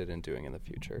interested in doing in the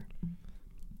future.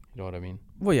 You know what I mean?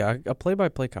 Well, yeah, a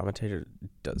play-by-play commentator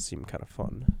does seem kind of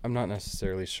fun. I'm not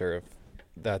necessarily sure if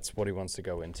that's what he wants to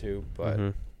go into,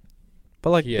 but But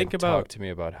like, he think had about. talked to me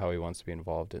about how he wants to be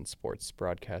involved in sports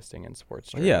broadcasting and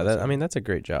sports Yeah, journalism. that's a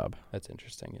great job. That's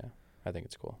interesting. Yeah, I think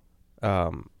it's cool.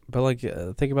 But like,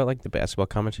 think about like the basketball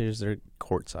commentators. They're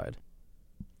courtside.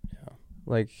 Yeah.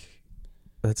 Like,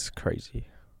 that's crazy.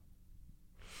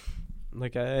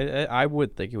 Like, I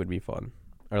would think it would be fun,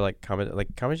 or like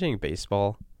commentating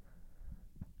baseball.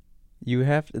 You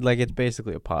have to, like, it's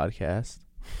basically a podcast.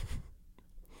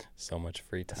 So much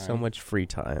free time. So much free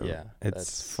time. Yeah,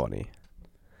 it's funny.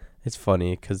 It's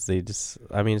funny because they just.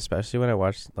 I mean, especially when I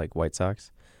watch like White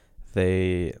Sox,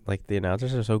 they like the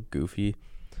announcers are so goofy.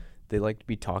 They like to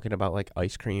be talking about like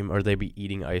ice cream, or they be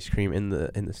eating ice cream in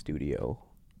the studio.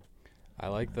 I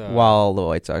like the While the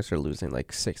White Sox are losing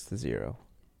like 6-0.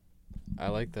 I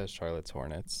like the Charlotte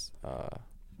Hornets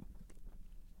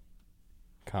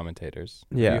commentators.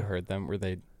 Yeah. Have you heard them? Where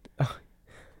they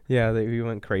Yeah, we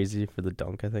went crazy for the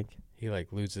dunk, I think. he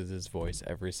like loses his voice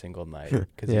every single night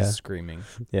because Yeah. he's screaming.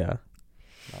 Yeah.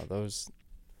 No, those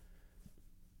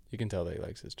you can tell that he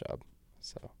likes his job,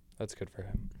 so that's good for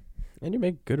him. And you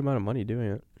make a good amount of money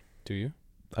doing it. Do you?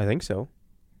 I think so.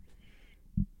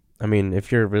 I mean,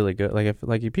 if you're really good, like if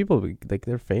like you people like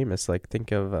they're famous. Like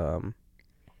think of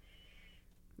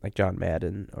like John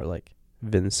Madden or like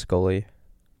Vince Scully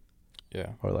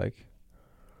Yeah. or like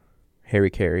Harry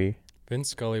Carey. Vince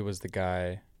Scully was the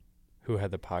guy who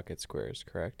had the pocket squares,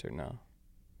 correct or no?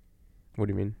 What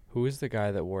do you mean? Who was the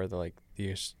guy that wore the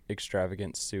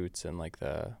extravagant suits and like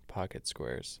the pocket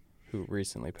squares who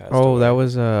recently passed away? Oh, that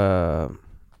was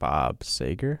Bob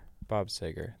Sager. Bob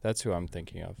Sager. That's who I'm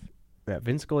thinking of. Yeah,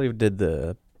 Vince Scully did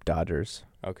the Dodgers.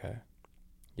 Okay.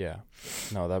 Yeah.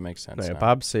 No, that makes sense. Yeah, now.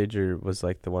 Bob Sager was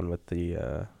like the one with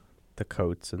the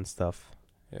coats and stuff.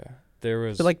 Yeah. There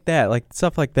was So like that, like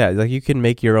stuff like that. Like you can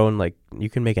make your own, like you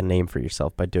can make a name for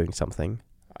yourself by doing something.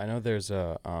 I know there's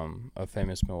a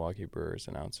famous Milwaukee Brewers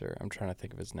announcer. I'm trying to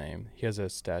think of his name. He has a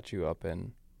statue up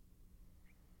in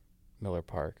Miller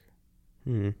Park.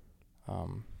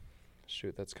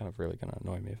 Shoot, that's kind of really gonna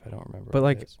annoy me if I don't remember. But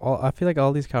what it like is. I feel like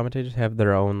all these commentators have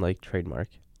their own like trademark.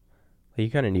 Like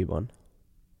you kind of need one.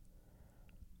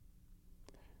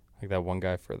 Like that one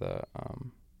guy for the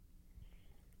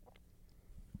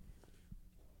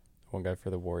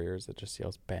Warriors that just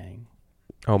yells "bang."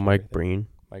 Oh, Mike everything. Breen.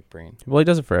 Mike Breen. Well, he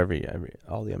does it for every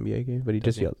all the NBA games, but he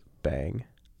Does just he? yells bang.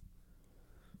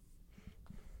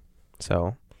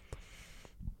 So,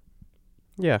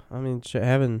 yeah, I mean,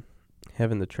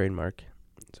 having the trademark,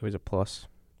 it's always a plus.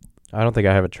 I don't think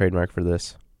I have a trademark for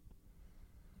this.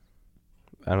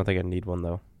 I don't think I need one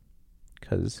though,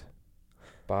 cause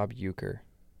Bob Uecker.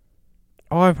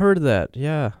 oh, I've heard of that.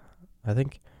 Yeah, I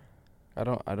think I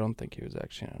don't think he was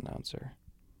actually an announcer.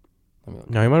 Let me look.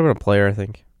 no, he might have been a player. I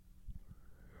think,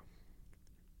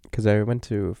 cause I went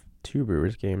to 2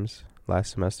 Brewers games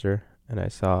last semester, and I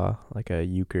saw like a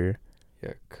Euchre.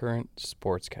 Yeah, current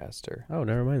sportscaster, Oh,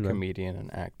 never mind then. comedian,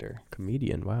 and actor.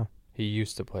 Comedian. Wow. He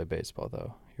used to play baseball,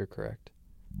 though. You're correct.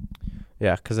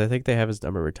 Yeah, because I think they have his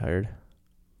number retired.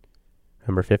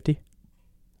 Number 50?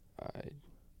 I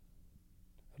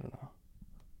don't know.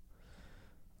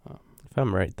 If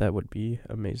I'm right, that would be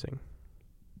amazing.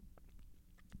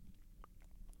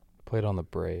 Played on the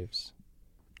Braves.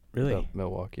 The Really?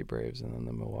 Milwaukee Braves and then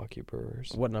the Milwaukee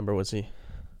Brewers. What number was he?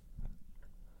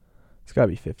 It's got to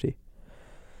be 50.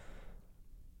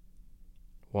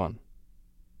 1.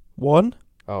 1?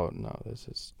 Oh, no, this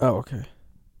is Oh, okay.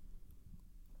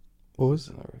 What was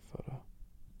another photo.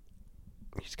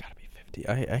 He's got to be 50.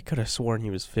 I could have sworn he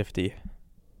was 50.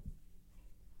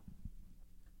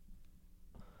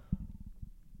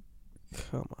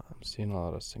 Come on. I'm seeing a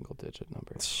lot of single-digit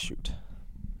numbers. Shoot.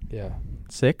 Yeah.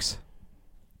 6?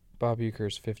 Bob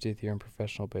Uecker's 50th year in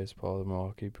professional baseball, the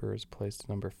Milwaukee Brewers placed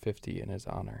number 50 in his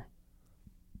honor.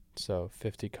 So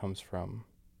 50 comes from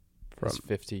his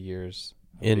 50 years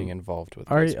of being involved with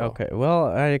baseball. Okay. Well,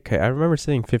 I remember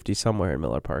seeing 50 somewhere in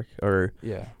Miller Park or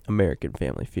Yeah. American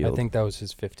Family Field. I think that was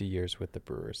his 50 years with the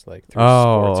Brewers, like through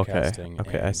Oh, okay. sportscasting.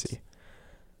 Okay, I and- see.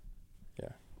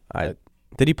 Yeah.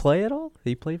 Did he play at all? Did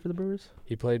he play for the Brewers?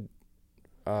 He played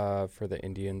for the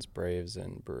Indians, Braves,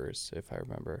 and Brewers, if I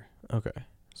remember. Okay.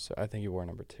 So I think he wore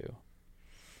number 2.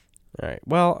 All right.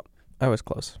 Well, I was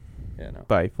close Yeah, no.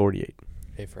 by 48.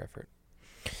 A for effort.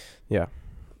 Yeah,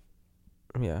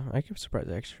 I'm surprised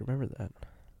I actually remember that.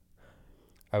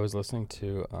 I was listening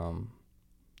to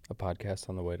a podcast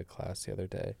on the way to class the other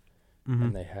day, Mm-hmm.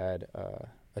 and they had a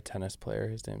tennis player.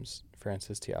 His name's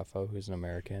Francis Tiafoe, who's an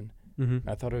American. Mm-hmm.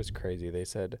 I thought it was crazy. They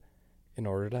said in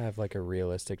order to have like a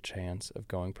realistic chance of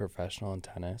going professional in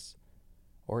tennis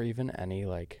or even any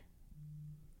like,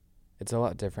 it's a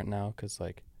lot different now because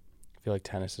like I feel like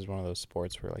tennis is one of those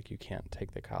sports where like you can't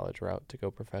take the college route to go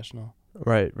professional.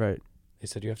 Right. They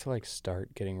said you have to like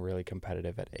start getting really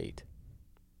competitive at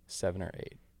 7 or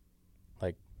 8,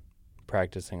 like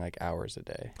practicing like hours a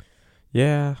day.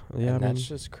 Yeah. And that's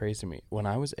just crazy to me. When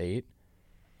I was 8,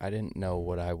 I didn't know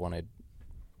what I wanted.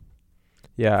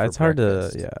 Yeah, for it's hard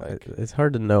breakfast, to like- it's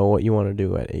hard to know what you want to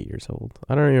do at 8 years old.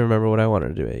 I don't even remember what I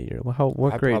wanted to do at 8 years.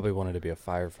 What I grade? probably wanted to be a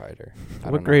firefighter. I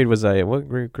What don't grade know. was I? What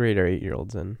grade are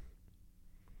 8-year-olds in?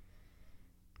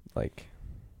 Like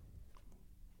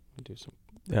Do some.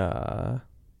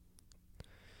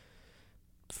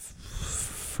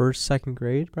 first, second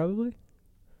grade, probably.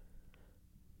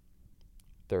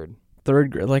 3rd. 3rd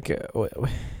grade. Like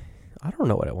I don't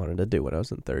know what I wanted to do when I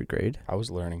was in 3rd grade. I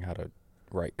was learning how to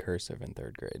write cursive in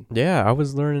 3rd grade. Yeah, I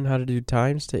was learning how to do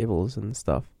times tables and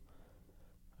stuff.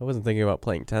 I wasn't thinking about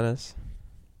playing tennis.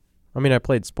 I mean, I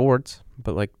played sports,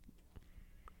 but like,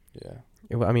 Yeah.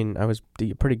 I was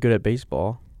pretty good at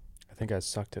baseball. I think I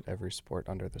sucked at every sport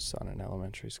under the sun in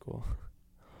elementary school.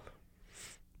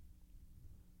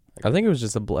 I think it was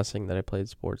just a blessing that I played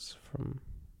sports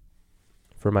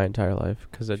for my entire life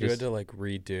because I If you had just. to like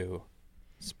redo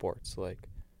sports, like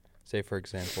say for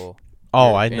example,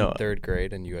 Oh, you're I in know. 3rd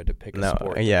grade and you had to pick a No,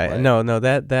 sport. to yeah, play. no.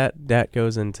 That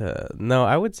goes into no.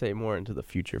 I would say more into the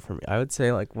future for me. I would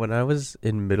say like when I was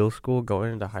in middle school,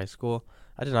 going into high school,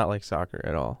 I did not like soccer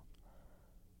at all.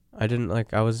 I didn't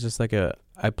like. I was just like a.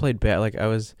 I played bad. Like I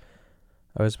was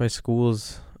my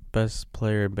school's best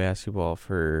player in basketball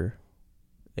for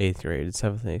 8th grade,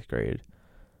 7th, 8th grade.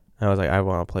 And I was like, I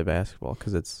want to play basketball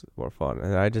because it's more fun.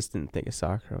 And I just didn't think of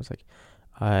soccer. I was like,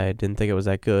 I didn't think it was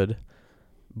that good.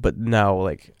 But now,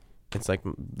 like, it's like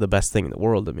the best thing in the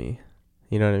world to me.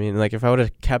 You know what I mean? Like, if I would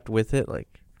have kept with it,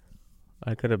 like,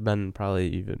 I could have been probably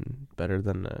even better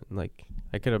than,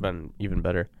 I could have been even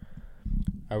better.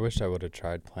 I wish I would have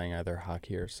tried playing either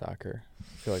hockey or soccer.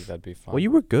 I feel like that'd be fun. Well,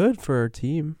 you were good for our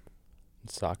team.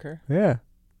 Soccer? Yeah.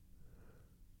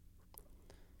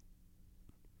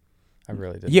 I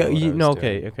really didn't. Yeah, know what I you was know,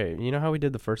 doing. okay. You know how we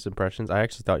did the first impressions? I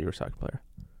actually thought you were a soccer player.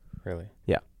 Really?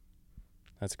 Yeah.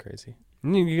 That's crazy.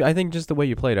 I think just the way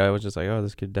you played, I was just like, oh,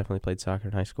 this kid definitely played soccer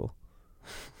in high school.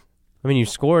 I mean, you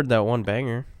scored that one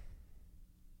banger.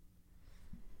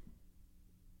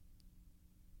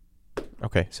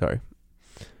 Okay, sorry.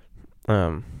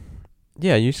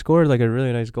 Yeah, you scored like a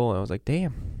really nice goal. I was like,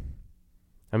 damn.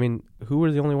 I mean, who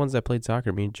were the only ones that played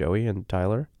soccer? Me, Joey, and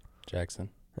Tyler, Jackson.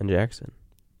 and Jackson.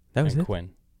 That was and it.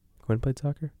 Quinn. Quinn played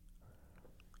soccer.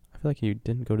 I feel like you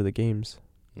didn't go to the games.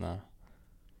 No.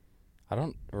 I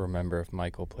don't remember if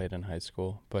Michael played in high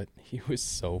school, but he was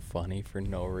so funny for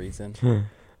no reason.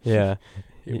 Yeah.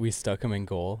 We stuck him in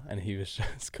goal, and he was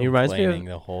just He reminds me of- complaining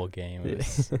the whole game. It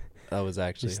was, that was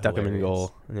actually Just stuck him in hilarious.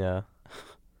 goal. Yeah.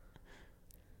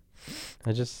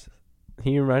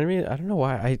 He reminded me. I don't know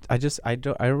why.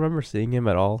 I remember seeing him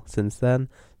at all since then,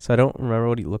 so I don't remember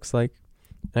what he looks like.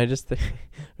 And I just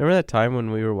remember that time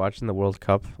when we were watching the World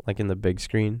Cup, like in the big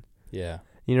screen. Yeah.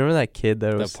 You remember that kid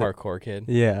that The was parkour kid.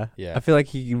 Yeah. Yeah. I feel like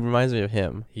he reminds me of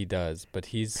him. He does, but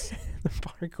he's The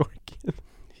parkour kid.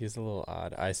 he's a little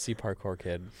odd. I see parkour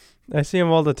kid. I see him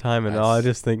all the time, and all I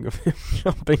That's- just think of him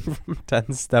jumping from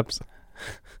 10 steps.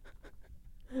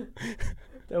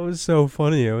 That was so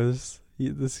funny.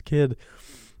 This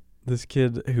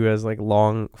kid who has like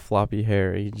long floppy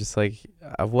hair. He just like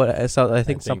I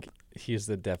think he's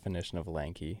the definition of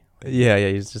lanky. yeah,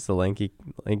 he's just a lanky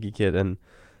kid, and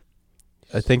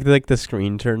I think like the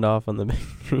screen turned off on the big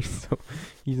screen, so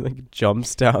he like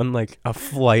jumps down like a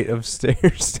flight of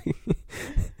stairs.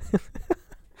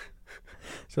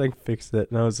 So like fixed it,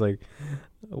 and I was like,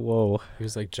 "Whoa!" He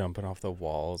was like jumping off the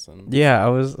walls, and Yeah, I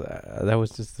was. That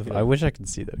was just. Yeah. I wish I could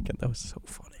see that again. That was so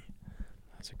funny.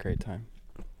 that's a great time.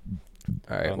 All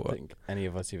I right. don't Well, think any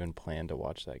of us even planned to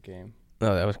watch that game.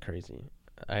 no, that was crazy.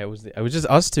 I was just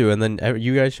us two, and then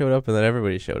you guys showed up, and then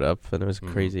everybody showed up, and it was a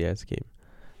Mhm. crazy ass game.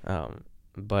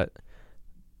 But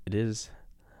it is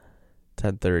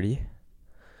 10:30,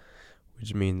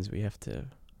 which means we have to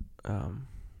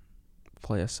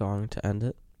play a song to end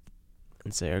it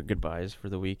and say our goodbyes for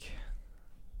the week.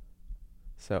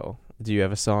 So, do you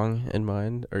have a song in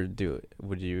mind, or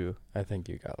would you? I think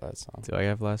you got that song. Do I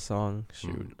have last song?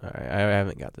 Shoot, All right, I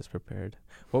haven't got this prepared.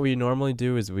 What we normally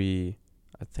do is I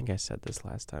think I said this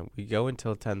last time. We go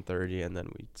until 10:30, and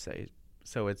then we say.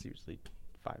 So it's usually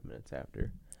 5 minutes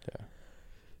after. Yeah.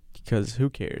 Because who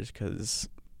cares? Because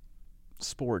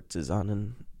sports is on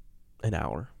in an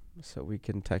hour, so we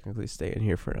can technically stay in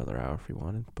here for another hour if we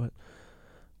wanted. But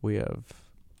we have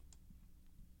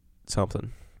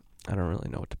something. I don't really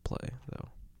know what to play though.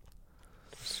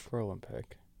 Scroll and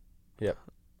pick. Yep.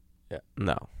 Yeah.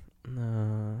 No.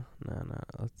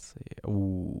 Let's see.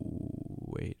 Ooh,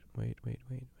 wait.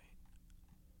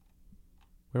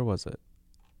 Where was it?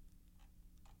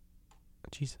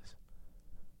 Jesus.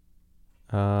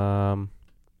 All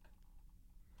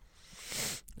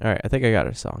right, I think I got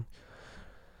a song.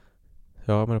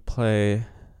 So I'm gonna play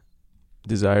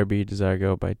 "Desire Be, Desire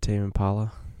Go" by Tame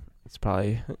Impala. It's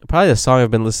probably the song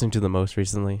I've been listening to the most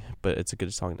recently, but it's a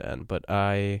good song to end. But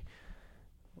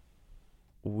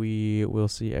we will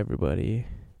see everybody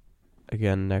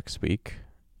again next week,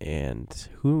 and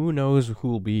who knows who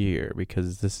will be here,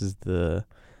 because this is the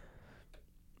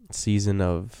season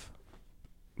of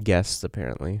guests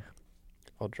apparently.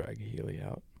 I'll drag Healy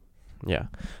out. Yeah,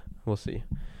 we'll see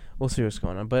what's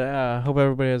going on, but hope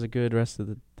everybody has a good rest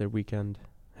of their weekend.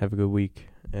 Have a good week,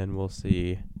 and we'll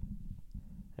see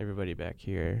everybody back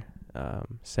here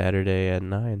Saturday at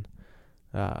 9.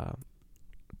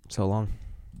 So long.